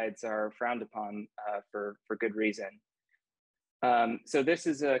herbicides are frowned upon for good reason. So this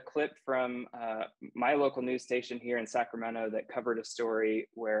is a clip from my local news station here in Sacramento that covered a story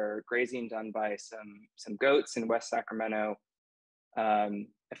where grazing done by some goats in West Sacramento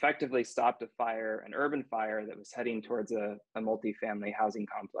effectively stopped a fire, an urban fire that was heading towards a multifamily housing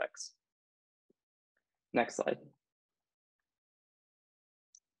complex. Next slide.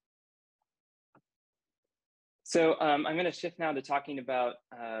 So I'm going to shift now to talking about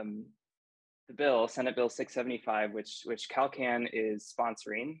the bill, Senate Bill 675, which CalCAN is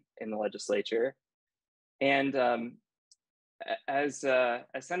sponsoring in the legislature. And as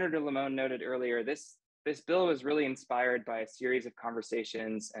Senator Limón noted earlier, this bill was really inspired by a series of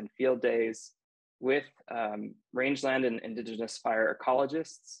conversations and field days with rangeland and indigenous fire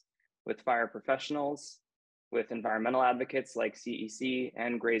ecologists, with fire professionals, with environmental advocates like CEC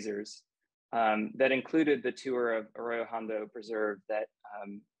and grazers, that included the tour of Arroyo Hondo Preserve that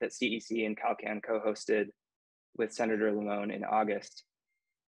CEC and CalCAN co-hosted with Senator Limón in August.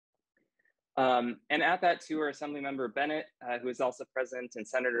 And at that tour, Assemblymember Bennett, who is also present, and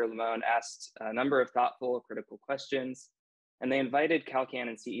Senator Limón asked a number of thoughtful, critical questions, and they invited CalCAN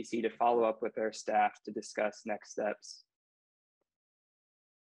and CEC to follow up with their staff to discuss next steps.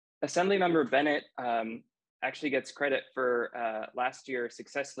 Assemblymember Bennett actually gets credit for last year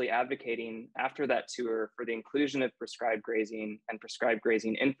successfully advocating after that tour for the inclusion of prescribed grazing and prescribed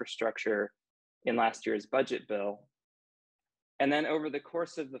grazing infrastructure in last year's budget bill. And then over the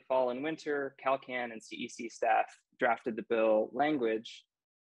course of the fall and winter, CalCAN and CEC staff drafted the bill language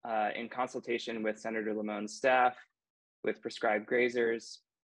in consultation with Senator Limón's staff, with prescribed grazers,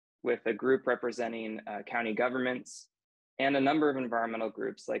 with a group representing county governments, and a number of environmental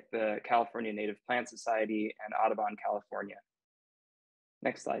groups like the California Native Plant Society and Audubon, California.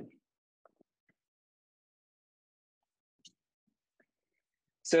 Next slide.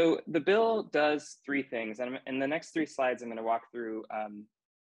 So the bill does three things, and in the next three slides, I'm going to walk through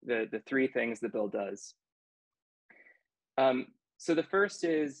the three things the bill does. So the first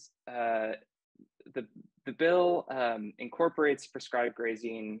is the bill incorporates prescribed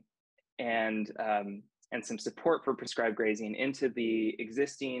grazing and some support for prescribed grazing into the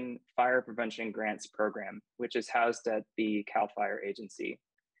existing fire prevention grants program, which is housed at the CAL FIRE agency.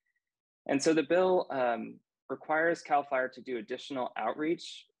 And so the bill requires CAL FIRE to do additional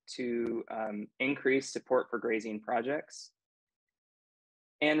outreach to increase support for grazing projects.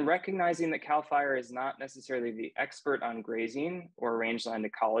 And recognizing that CAL FIRE is not necessarily the expert on grazing or rangeland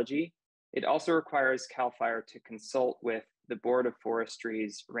ecology, it also requires CAL FIRE to consult with the Board of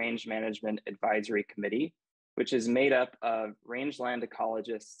Forestry's Range Management Advisory Committee, which is made up of rangeland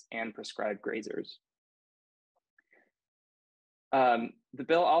ecologists and prescribed grazers. The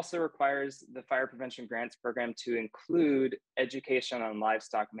bill also requires the fire prevention grants program to include education on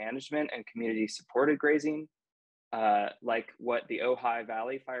livestock management and community supported grazing, like what the Ojai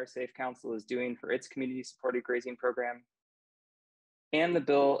Valley Fire Safe Council is doing for its community supported grazing program. And the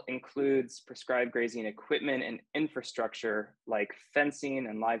bill includes prescribed grazing equipment and infrastructure like fencing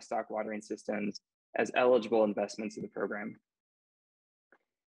and livestock watering systems as eligible investments in the program.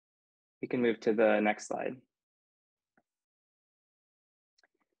 We can move to the next slide.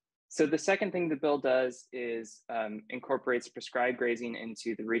 So the second thing the bill does is incorporates prescribed grazing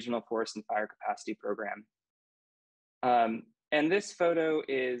into the Regional Forest and Fire Capacity Program. And this photo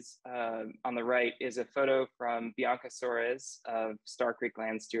is, on the right, is a photo from Bianca Soares of Star Creek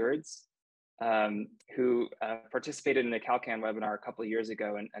Land Stewards, who participated in a CalCAN webinar a couple of years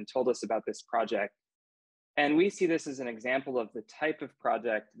ago and told us about this project. And we see this as an example of the type of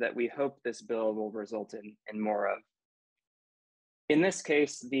project that we hope this bill will result in more of. In this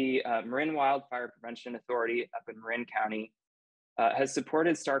case, the Marin Wildfire Prevention Authority up in Marin County has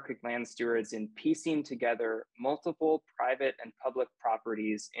supported Star Creek land stewards in piecing together multiple private and public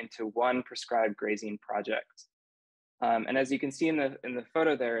properties into one prescribed grazing project. And as you can see in the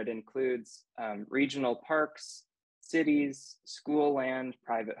photo there, it includes regional parks, cities, school land,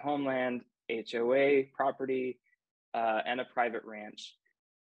 private homeland, HOA property, and a private ranch.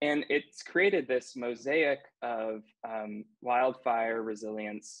 And it's created this mosaic of wildfire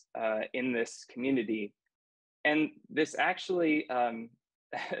resilience in this community. And this actually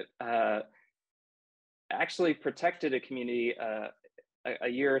actually protected a community a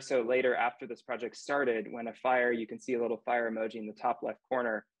year or so later after this project started, when a fire, you can see a little fire emoji in the top left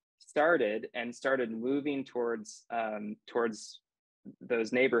corner, started moving towards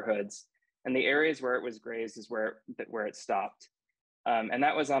those neighborhoods. And the areas where it was grazed is where it stopped. And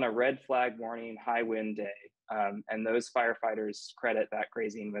that was on a red flag warning, high wind day. And those firefighters credit that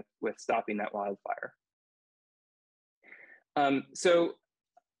grazing with stopping that wildfire. So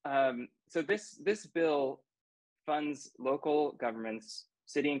this bill funds local governments,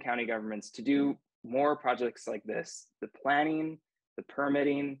 city and county governments, to do more projects like this: the planning, the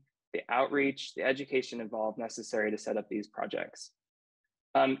permitting, the outreach, the education involved necessary to set up these projects.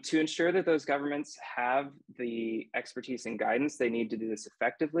 To ensure that those governments have the expertise and guidance they need to do this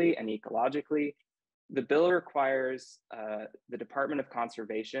effectively and ecologically, the bill requires the Department of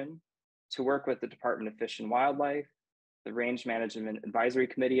Conservation to work with the Department of Fish and Wildlife, the Range Management Advisory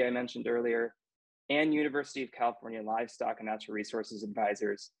Committee I mentioned earlier, and University of California Livestock and Natural Resources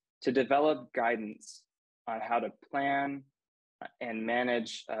advisors to develop guidance on how to plan and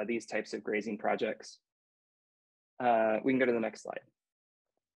manage these types of grazing projects. We can go to the next slide.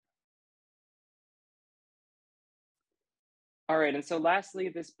 All right, and so lastly,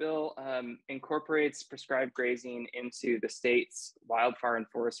 this bill incorporates prescribed grazing into the state's Wildfire and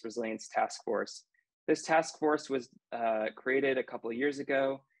Forest Resilience Task Force. This task force was created a couple of years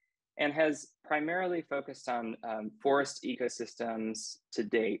ago and has primarily focused on forest ecosystems to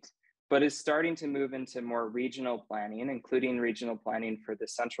date, but is starting to move into more regional planning, including regional planning for the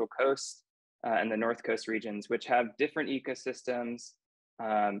Central Coast and the North Coast regions, which have different ecosystems,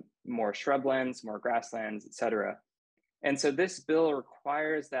 more shrublands, more grasslands, et cetera. And so this bill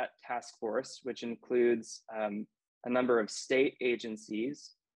requires that task force, which includes a number of state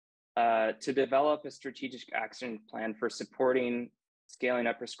agencies, to develop a strategic action plan for supporting scaling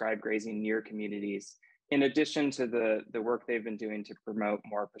up prescribed grazing near communities, in addition to the work they've been doing to promote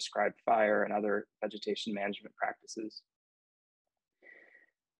more prescribed fire and other vegetation management practices.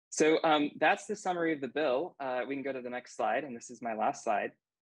 So that's the summary of the bill. We can go to the next slide, and this is my last slide.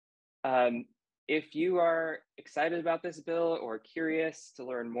 If you are excited about this bill or curious to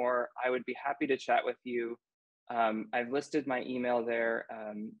learn more, I would be happy to chat with you. I've listed my email there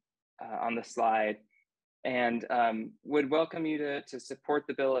on the slide, and would welcome you to support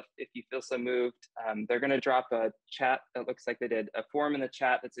the bill if you feel so moved. They're going to drop a chat, it looks like they did, a form in the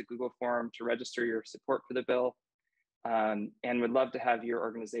chat that's a Google form to register your support for the bill, and would love to have your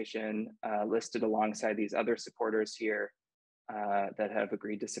organization listed alongside these other supporters here that have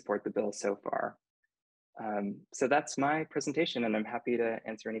agreed to support the bill so far. So that's my presentation, and I'm happy to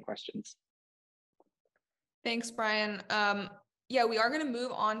answer any questions. Thanks, Brian. Yeah, we are going to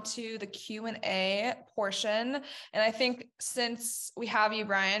move on to the Q&A portion. And I think since we have you,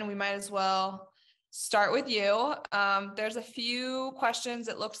 Brian, we might as well start with you. There's a few questions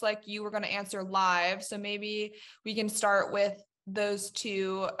it looks like you were going to answer live. So maybe we can start with those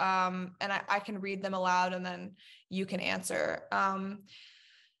two, and I can read them aloud and then you can answer.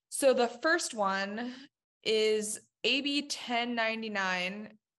 So the first one is AB 1099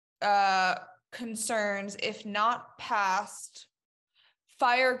 concerns, if not passed,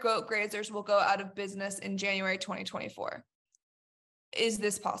 fire goat grazers will go out of business in January 2024. Is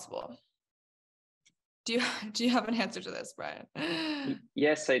this possible? Do you have an answer to this, Brian?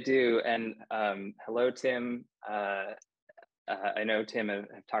 Yes, I do. And hello, Tim. I know Tim, I've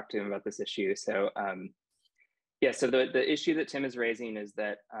talked to him about this issue. So yeah, so the issue that Tim is raising is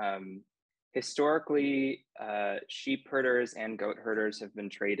that historically, sheep herders and goat herders have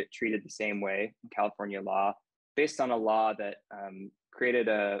been treated the same way in California law, based on a law that created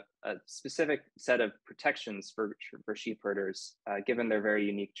a specific set of protections for sheep herders, given their very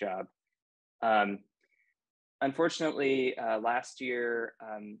unique job. Unfortunately, last year,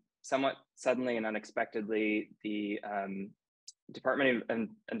 somewhat suddenly and unexpectedly, the Department of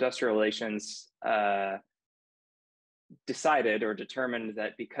Industrial Relations decided or determined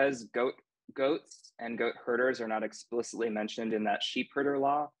that because goats and goat herders are not explicitly mentioned in that sheep herder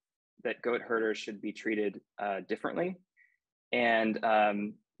law, that goat herders should be treated differently. And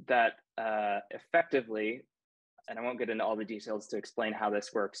that effectively, and I won't get into all the details to explain how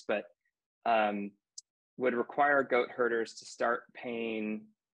this works, but would require goat herders to start paying,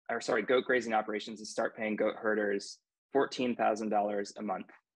 or sorry, goat grazing operations to start paying goat herders $14,000 a month,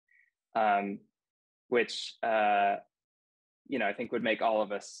 which you know, I think would make all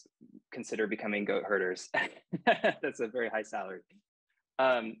of us consider becoming goat herders. That's a very high salary.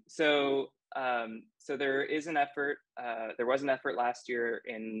 So there is an effort, there was an effort last year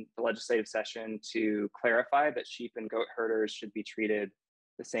in the legislative session to clarify that sheep and goat herders should be treated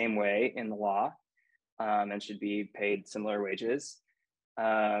the same way in the law, and should be paid similar wages.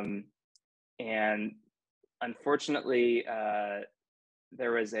 And unfortunately,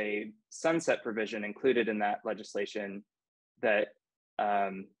 there was a sunset provision included in that legislation that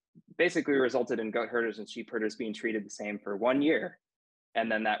basically resulted in goat herders and sheep herders being treated the same for 1 year,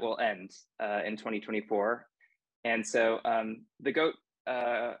 and then that will end in 2024. And so the goat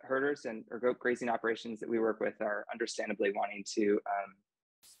herders or goat grazing operations that we work with are understandably wanting to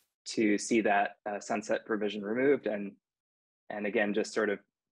see that sunset provision removed, and again, just sort of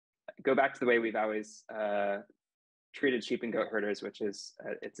go back to the way we've always treated sheep and goat herders, which is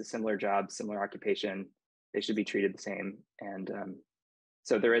it's a similar job, similar occupation. They should be treated the same. And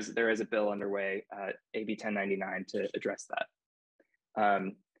so there is a bill underway, AB 1099, to address that.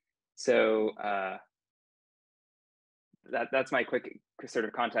 That's my quick sort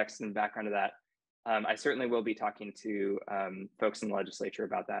of context and background of that. I certainly will be talking to folks in the legislature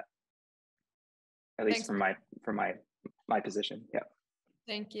about that, at least from my position. Yeah.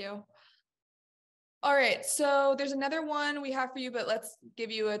 Thank you. All right, so there's another one we have for you, but let's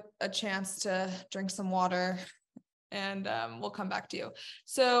give you a chance to drink some water, and we'll come back to you.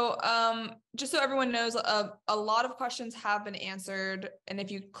 So just so everyone knows, a lot of questions have been answered, and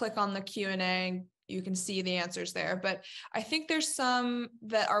if you click on the Q&A, you can see the answers there. But I think there's some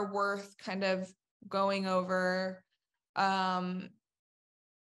that are worth kind of going over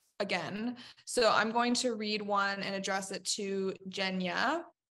again. So I'm going to read one and address it to Jenya.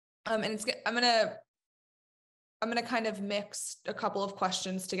 And I'm gonna kind of mix a couple of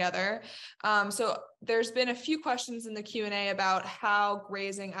questions together. So there's been a few questions in the Q&A about how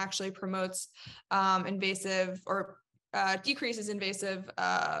grazing actually promotes invasive or decreases invasive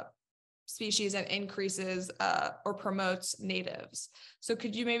species and increases or promotes natives. So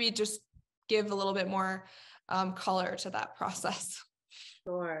could you maybe just give a little bit more color to that process?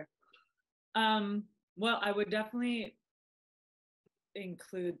 Sure. Well, I would definitely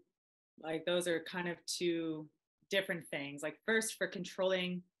include, like, those are kind of two different things. Like, first, for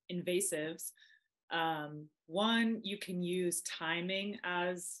controlling invasives, one, you can use timing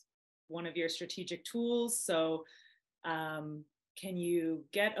as one of your strategic tools. So can you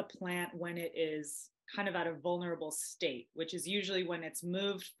get a plant when it is kind of at a vulnerable state, which is usually when it's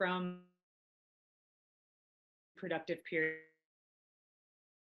moved from productive period.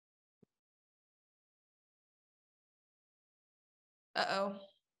 Uh-oh,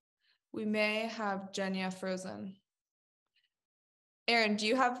 we may have Jenya frozen. Aaron, do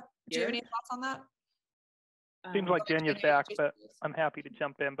you have any thoughts on that? Seems like Jenya's back, but I'm happy to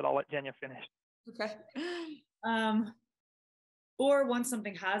jump in, but I'll let Jenya finish. Okay. Or once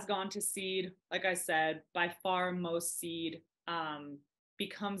something has gone to seed, like I said, by far most seed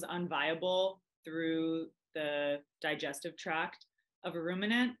becomes unviable through the digestive tract of a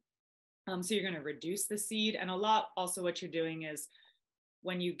ruminant. So you're going to reduce the seed. And a lot also what you're doing is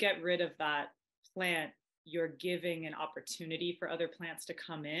when you get rid of that plant, you're giving an opportunity for other plants to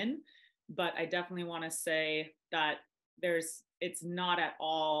come in. But I definitely want to say that it's not at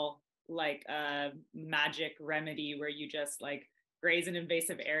all like a magic remedy where you just like graze an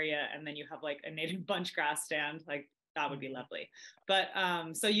invasive area and then you have like a native bunch grass stand. Like, that would be lovely. But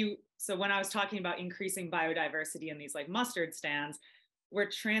so when I was talking about increasing biodiversity in these like mustard stands, we're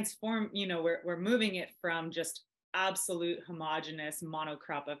we're moving it from just absolute homogeneous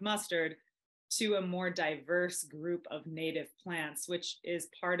monocrop of mustard to a more diverse group of native plants, which is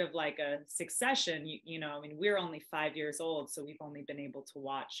part of like a succession. I mean, we're only 5 years old, so we've only been able to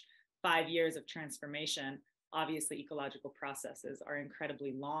watch 5 years of transformation. Obviously, ecological processes are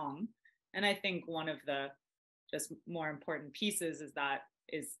incredibly long. And I think one of the just more important pieces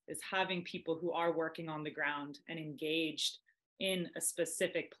is having people who are working on the ground and engaged in a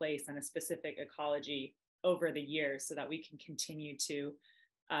specific place and a specific ecology over the years, so that we can continue to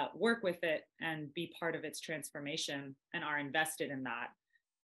work with it and be part of its transformation and are invested in that.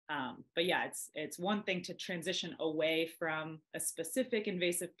 But yeah, it's one thing to transition away from a specific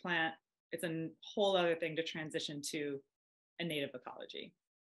invasive plant. It's a whole other thing to transition to a native ecology.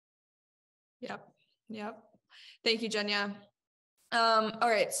 Yep. Thank you, Jenya. All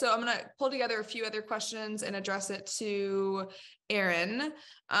right, so I'm gonna pull together a few other questions and address it to Aaron.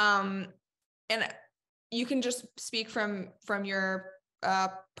 And you can just speak from your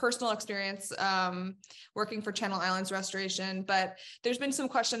personal experience working for Channel Islands Restoration, but there's been some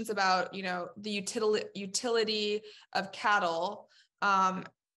questions about, you know, the utility of cattle,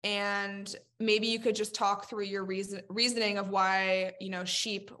 and maybe you could just talk through your reasoning of why, you know,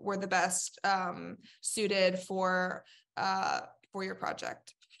 sheep were the best suited for your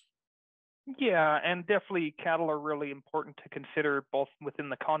project. Yeah, and definitely cattle are really important to consider both within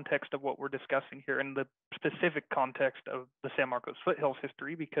the context of what we're discussing here and the specific context of the San Marcos foothills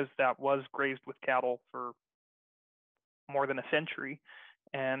history, because that was grazed with cattle for more than a century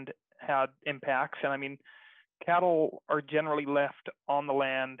and had impacts. And I mean, cattle are generally left on the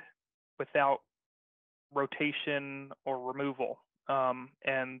land without rotation or removal.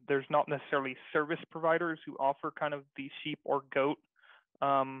 And there's not necessarily service providers who offer kind of the sheep or goat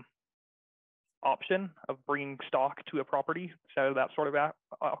option of bringing stock to a property, so that sort of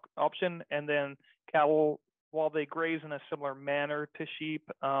option. And then cattle, while they graze in a similar manner to sheep,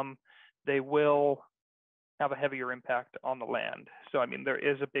 they will have a heavier impact on the land. So I mean, there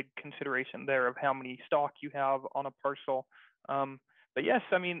is a big consideration there of how many stock you have on a parcel. But yes,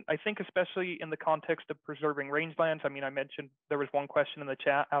 I mean, I think especially in the context of preserving rangelands, I mean, I mentioned there was one question in the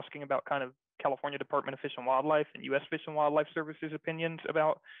chat asking about kind of California Department of Fish and Wildlife and U.S. Fish and Wildlife Services opinions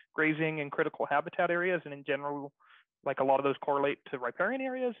about grazing in critical habitat areas. And in general, like a lot of those correlate to riparian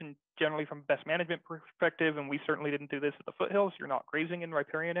areas and generally from a best management perspective. And we certainly didn't do this at the foothills. You're not grazing in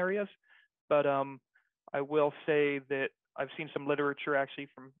riparian areas. But I will say that I've seen some literature actually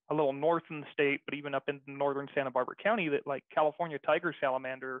from a little north in the state, but even up in northern Santa Barbara County, that like California tiger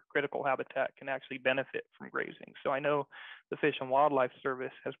salamander critical habitat can actually benefit from grazing. So I know the Fish and Wildlife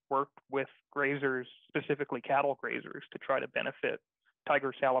Service has worked with grazers, specifically cattle grazers, to try to benefit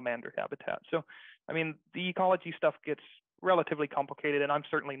tiger salamander habitat. So, I mean, the ecology stuff gets relatively complicated, and I'm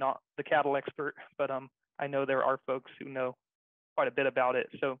certainly not the cattle expert, but I know there are folks who know quite a bit about it.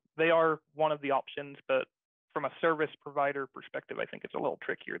 So they are one of the options, but from a service provider perspective, I think it's a little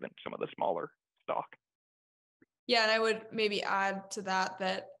trickier than some of the smaller stock. Yeah, and I would maybe add to that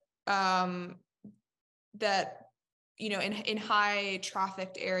that you know, in high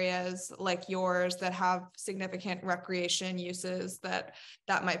trafficked areas like yours that have significant recreation uses, that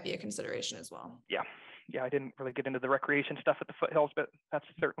might be a consideration as well. Yeah, I didn't really get into the recreation stuff at the foothills, but that's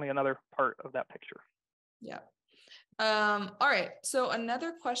certainly another part of that picture. Yeah. All right. So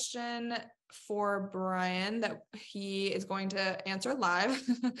another question for Brian that he is going to answer live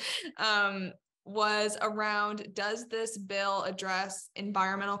was around, does this bill address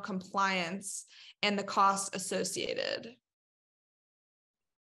environmental compliance and the costs associated?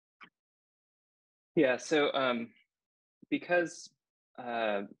 Yeah, so because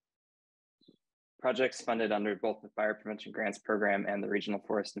projects funded under both the Fire Prevention Grants Program and the Regional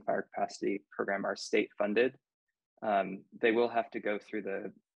Forest and Fire Capacity Program are state funded, they will have to go through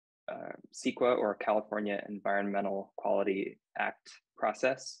the CEQA, or California Environmental Quality Act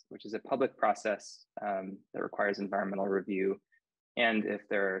process, which is a public process that requires environmental review, and if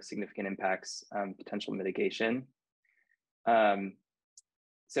there are significant impacts, potential mitigation. So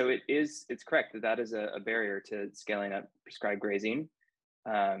it's correct that is a barrier to scaling up prescribed grazing.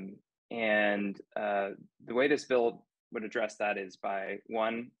 And the way this bill would address that is by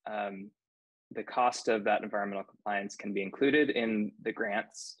one, the cost of that environmental compliance can be included in the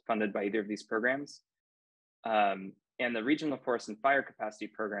grants funded by either of these programs. And the Regional Forest and Fire Capacity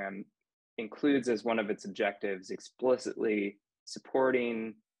Program includes as one of its objectives explicitly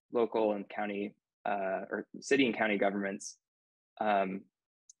supporting local and county or city and county governments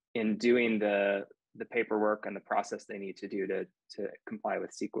in doing the paperwork and the process they need to do to comply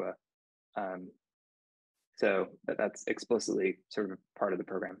with CEQA. So that's explicitly sort of part of the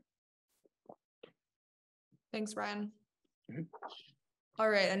program. Thanks, Brian. Mm-hmm. All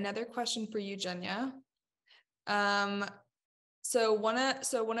right, another question for you, Jenya. So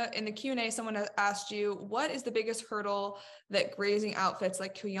in the Q&A, someone has asked you, what is the biggest hurdle that grazing outfits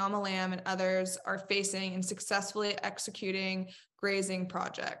like Cuyama Lamb and others are facing in successfully executing grazing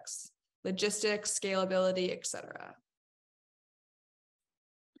projects? Logistics, scalability, etc.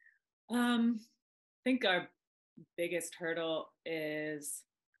 I think our biggest hurdle is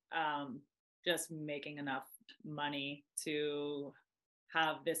just making enough money to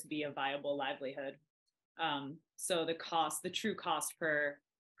have this be a viable livelihood. So the true cost per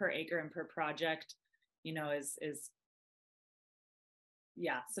acre and per project, you know, is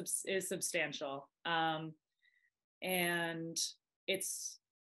substantial. And it's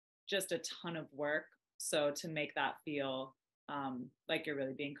just a ton of work. So to make that feel like you're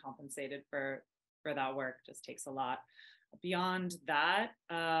really being compensated for that work. Just takes a lot. Beyond that,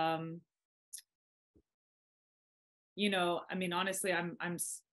 you know, I mean, honestly, I'm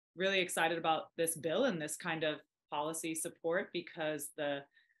really excited about this bill and this kind of policy support, because the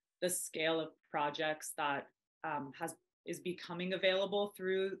scale of projects that is becoming available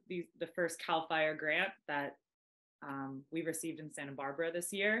through the first CalFire grant that we received in Santa Barbara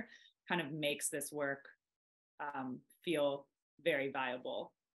this year kind of makes this work feel very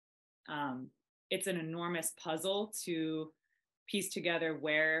viable. It's an enormous puzzle to piece together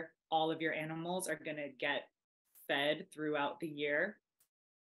where all of your animals are going to get fed throughout the year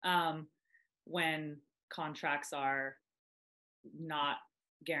when contracts are not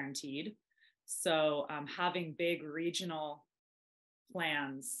guaranteed. So having big regional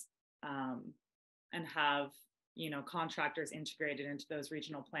plans and have, you know, contractors integrated into those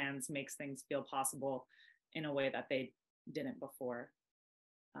regional plans makes things feel possible in a way that they didn't before.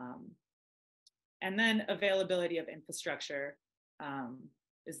 And then availability of infrastructure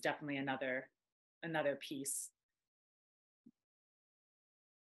is definitely another piece.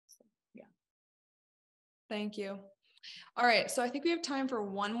 So, yeah. Thank you. All right, so I think we have time for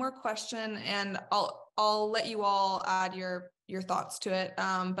one more question, and I'll let you all add your thoughts to it.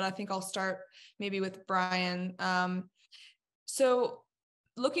 But I think I'll start maybe with Brian. So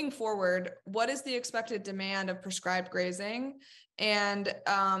looking forward, what is the expected demand of prescribed grazing? And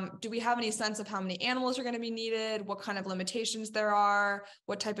do we have any sense of how many animals are going to be needed? What kind of limitations there are?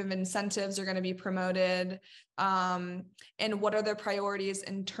 What type of incentives are going to be promoted? And what are the priorities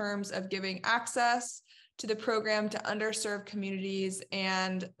in terms of giving access to the program to underserved communities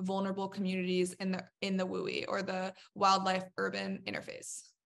and vulnerable communities in the WUI, or the wildlife urban interface?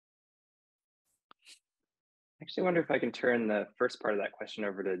 I actually wonder if I can turn the first part of that question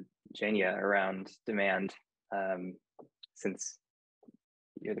over to Jania around demand, since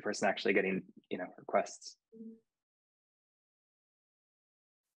you're the person actually getting, you know, requests.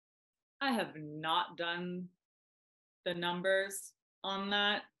 I have not done the numbers on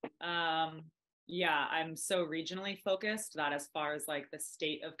that. Yeah, I'm so regionally focused that as far as like the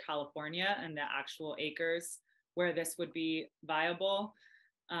state of California and the actual acres where this would be viable,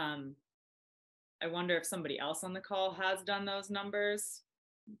 I wonder if somebody else on the call has done those numbers.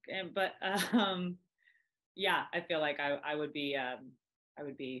 But yeah, I feel like I would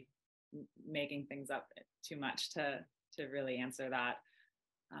be making things up too much to really answer that.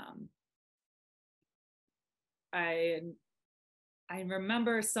 I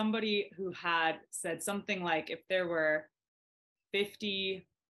remember somebody who had said something like, if there were 50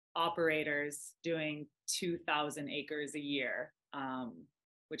 operators doing 2,000 acres a year,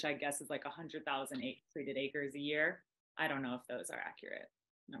 which I guess is like 100,000 treated acres a year. I don't know if those are accurate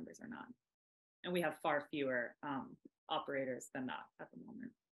numbers or not. And we have far fewer operators than that at the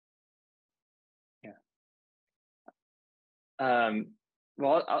moment. Yeah.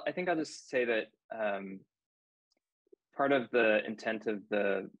 Well, I think I'll just say that part of the intent of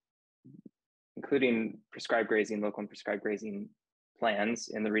including prescribed grazing, local and prescribed grazing plans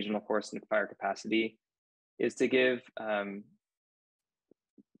in the regional forest and fire capacity is to give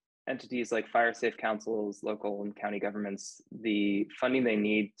entities like fire safe councils, local and county governments, the funding they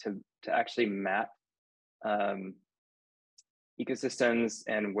need to actually map ecosystems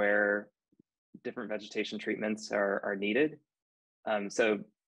and where different vegetation treatments are needed. So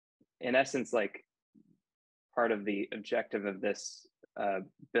in essence, like, part of the objective of this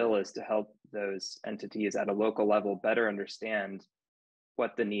bill is to help those entities at a local level better understand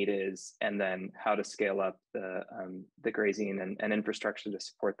what the need is, and then how to scale up the grazing and infrastructure to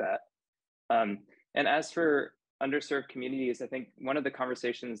support that. And as for underserved communities, I think one of the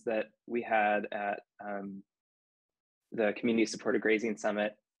conversations that we had at the Community Supported Grazing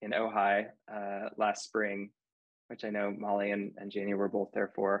Summit in Ojai last spring, which I know Molly and Janie were both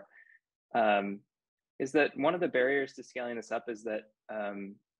there for, is that one of the barriers to scaling this up is that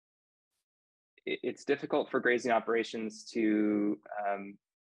it's difficult for grazing operations to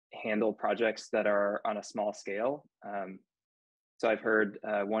handle projects that are on a small scale. So I've heard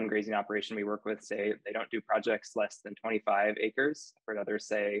one grazing operation we work with say they don't do projects less than 25 acres. I've heard others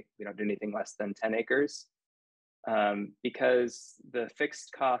say we don't do anything less than 10 acres. Because the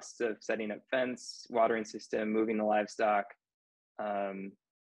fixed costs of setting up fence, watering system, moving the livestock,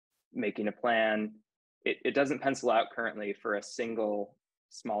 making a plan, it doesn't pencil out currently for a single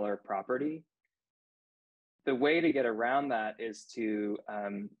smaller property. The way to get around that is to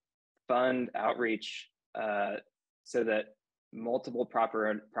fund outreach so that multiple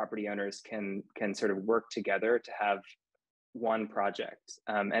property owners can sort of work together to have one project.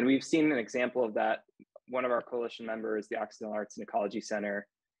 And we've seen an example of that one of our coalition members, the Occidental Arts and Ecology Center,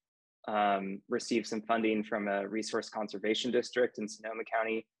 received some funding from a resource conservation district in Sonoma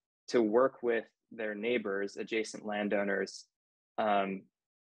County to work with their neighbors, adjacent landowners. And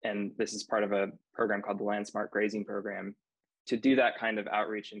this is part of a program called the Land Smart Grazing Program, to do that kind of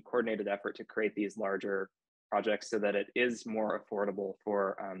outreach and coordinated effort to create these larger projects so that it is more affordable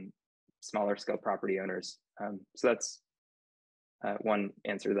for smaller scale property owners. So that's one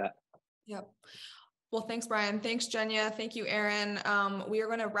answer to that. Yep. Well, thanks, Brian. Thanks, Jenya. Thank you, Aaron. We are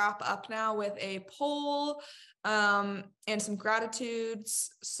going to wrap up now with a poll and some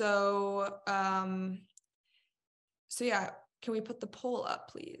gratitudes. So yeah, can we put the poll up,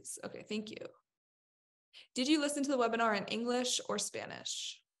 please? Okay, thank you. Did you listen to the webinar in English or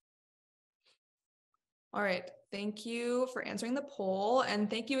Spanish? All right, thank you for answering the poll. And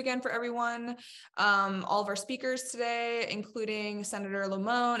thank you again for everyone, all of our speakers today, including Senator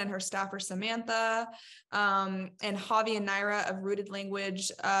Limón and her staffer, Samantha, and Javi and Naira of Rooted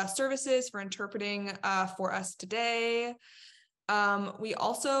Language Services for interpreting for us today. We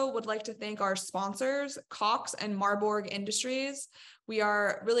also would like to thank our sponsors, Cox and Marburg Industries. We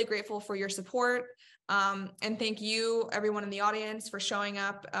are really grateful for your support. And thank you, everyone in the audience, for showing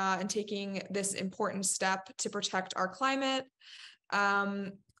up and taking this important step to protect our climate.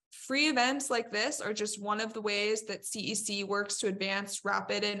 Free events like this are just one of the ways that CEC works to advance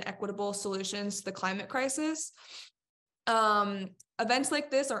rapid and equitable solutions to the climate crisis. Events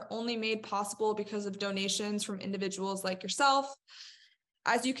like this are only made possible because of donations from individuals like yourself.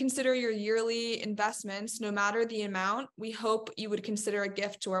 As you consider your yearly investments, no matter the amount, we hope you would consider a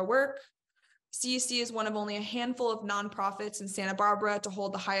gift to our work. CEC is one of only a handful of nonprofits in Santa Barbara to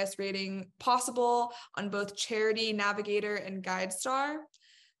hold the highest rating possible on both Charity Navigator and GuideStar.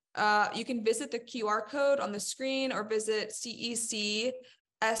 You can visit the QR code on the screen or visit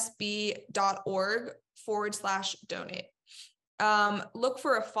cecsb.org/donate. Look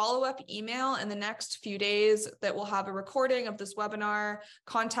for a follow-up email in the next few days that will have a recording of this webinar,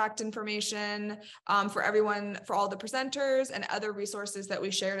 contact information for everyone, for all the presenters, and other resources that we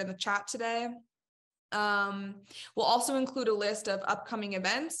shared in the chat today. We'll also include a list of upcoming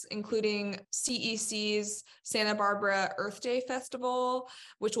events, including CEC's Santa Barbara Earth Day Festival,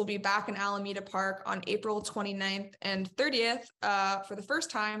 which will be back in Alameda Park on April 29th and 30th for the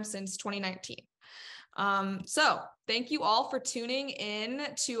first time since 2019. So thank you all for tuning in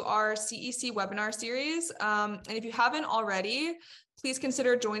to our CEC webinar series. And if you haven't already, please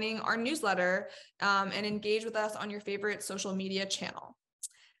consider joining our newsletter and engage with us on your favorite social media channel.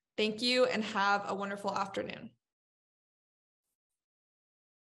 Thank you and have a wonderful afternoon.